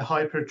a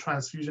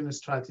hypertransfusion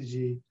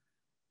strategy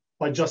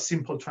by just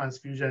simple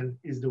transfusion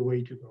is the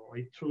way to go.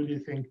 I truly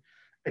think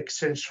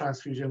exchange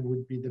transfusion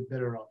would be the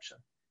better option.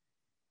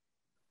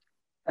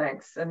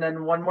 Thanks. And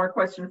then one more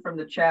question from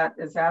the chat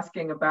is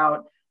asking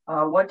about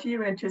what do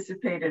you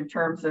anticipate in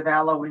terms of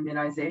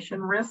alloimmunization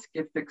risk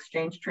if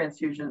exchange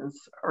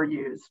transfusions are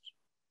used?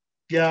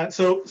 Yeah,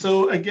 so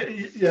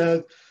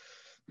again,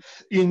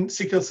 in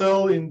sickle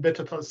cell, in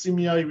beta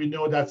thalassemia, we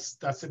know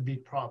that's a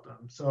big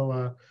problem.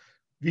 So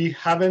we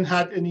haven't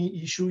had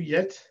any issue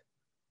yet,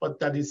 but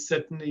that is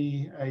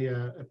certainly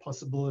a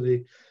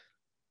possibility.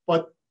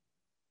 But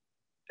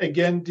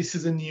again, this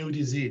is a new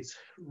disease,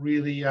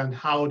 really, and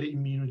how the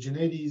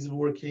immunogenicity is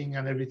working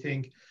and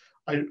everything,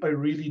 I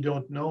really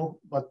don't know,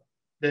 but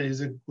there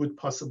is a good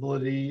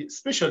possibility,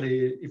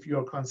 especially if you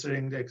are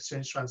considering the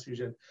exchange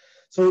transfusion.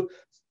 So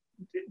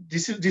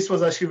this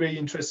was actually a very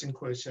interesting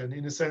question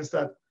in the sense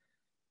that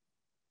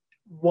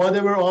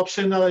whatever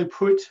option that I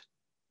put,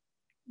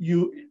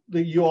 you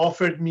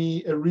offered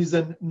me a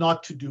reason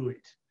not to do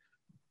it.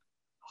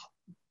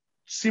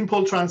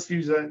 Simple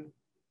transfusion,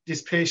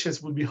 these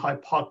patients would be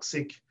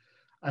hypoxic,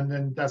 and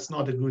then that's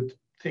not a good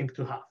thing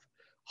to have.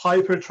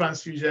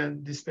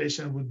 Hypertransfusion, this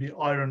patient would be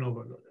iron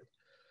overloaded.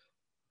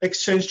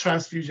 Exchange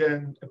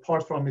transfusion,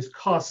 apart from its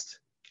cost,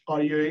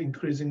 are you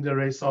increasing the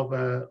rates of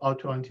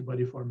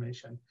autoantibody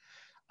formation?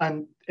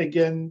 And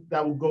again,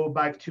 that will go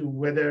back to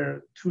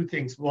whether two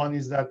things. One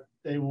is that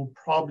they will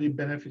probably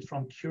benefit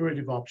from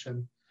curative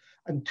option.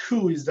 And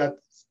two is that,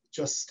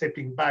 just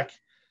stepping back,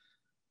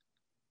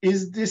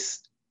 is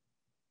this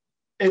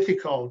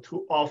ethical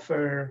to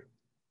offer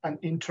an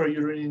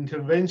intrauterine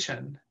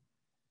intervention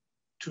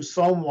to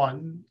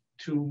someone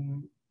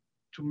to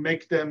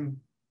make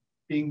them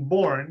being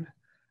born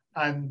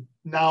and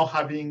now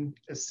having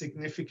a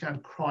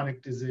significant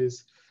chronic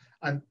disease?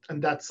 And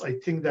I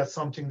think that's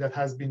something that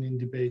has been in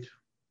debate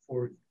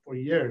for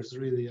years,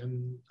 really.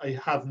 And we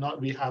have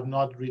not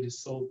really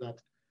solved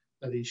that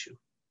issue.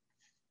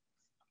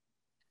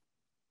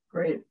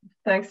 Great.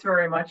 Thanks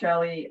very much,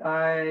 Ali.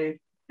 I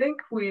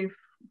think we've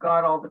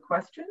got all the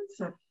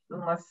questions,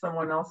 unless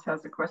someone else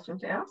has a question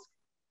to ask.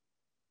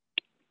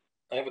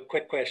 I have a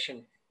quick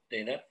question,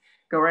 Dana.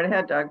 Go right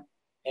ahead, Doug.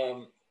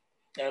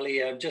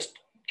 Ali, I'm just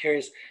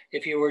curious,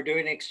 if you were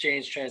doing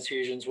exchange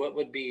transfusions, what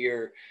would be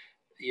your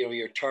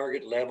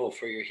target level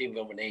for your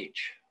hemoglobin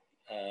H?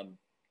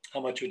 How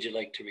much would you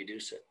like to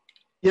reduce it?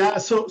 Yeah,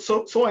 so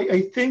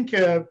I think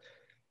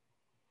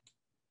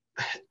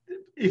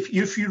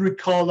if you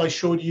recall, I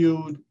showed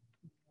you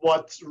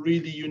what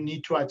really you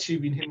need to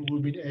achieve in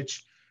hemoglobin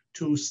H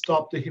to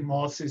stop the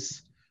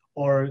hemolysis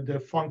or the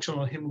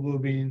functional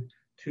hemoglobin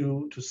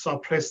to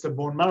suppress the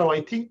bone marrow.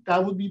 I think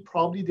that would be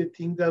probably the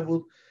thing that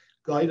will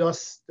guide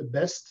us the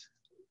best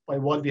by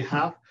what we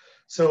have.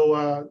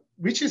 So,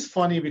 which is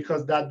funny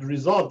because that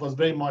result was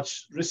very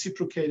much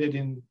reciprocated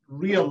in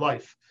real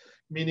life,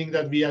 meaning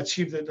that we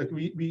achieved it, like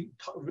we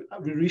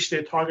reached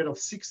a target of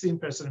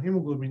 16%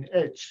 hemoglobin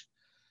H.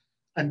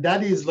 And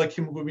that is like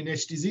hemoglobin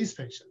H disease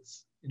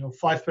patients,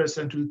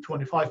 5% to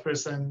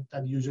 25%,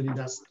 that usually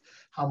that's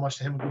how much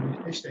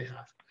hemoglobin H they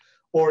have.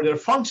 Or their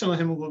functional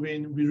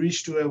hemoglobin, we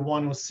reached to a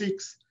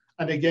 106.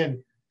 And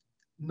again,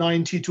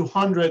 90 to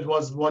 100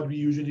 was what we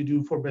usually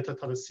do for beta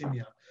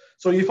thalassemia.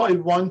 So if I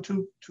want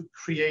to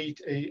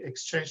create a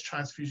exchange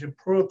transfusion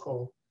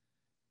protocol,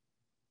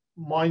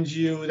 mind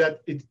you that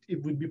it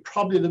would be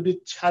probably a little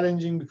bit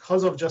challenging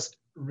because of just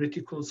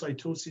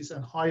reticulocytosis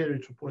and high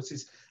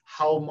erythropoiesis,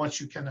 how much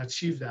you can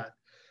achieve that.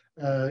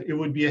 It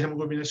would be a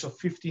hemoglobin H of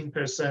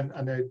 15%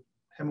 and a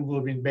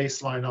hemoglobin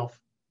baseline of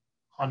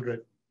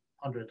 100,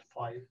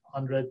 105,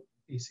 100,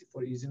 easy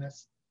for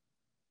easiness.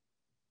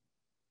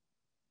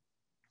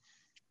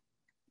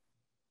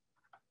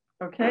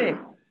 Okay,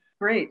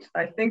 great.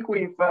 I think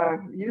we've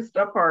used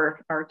up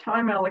our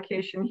time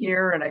allocation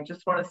here, and I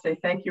just want to say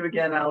thank you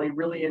again, Ali.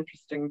 Really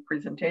interesting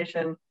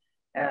presentation,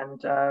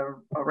 and a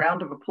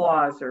round of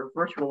applause or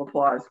virtual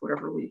applause,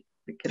 whatever we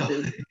can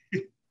do.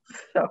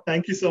 So,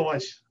 thank you so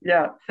much.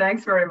 Yeah,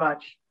 thanks very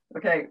much.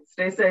 Okay,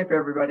 stay safe,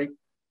 everybody.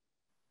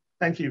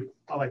 Thank you.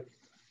 Bye-bye.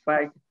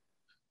 Bye.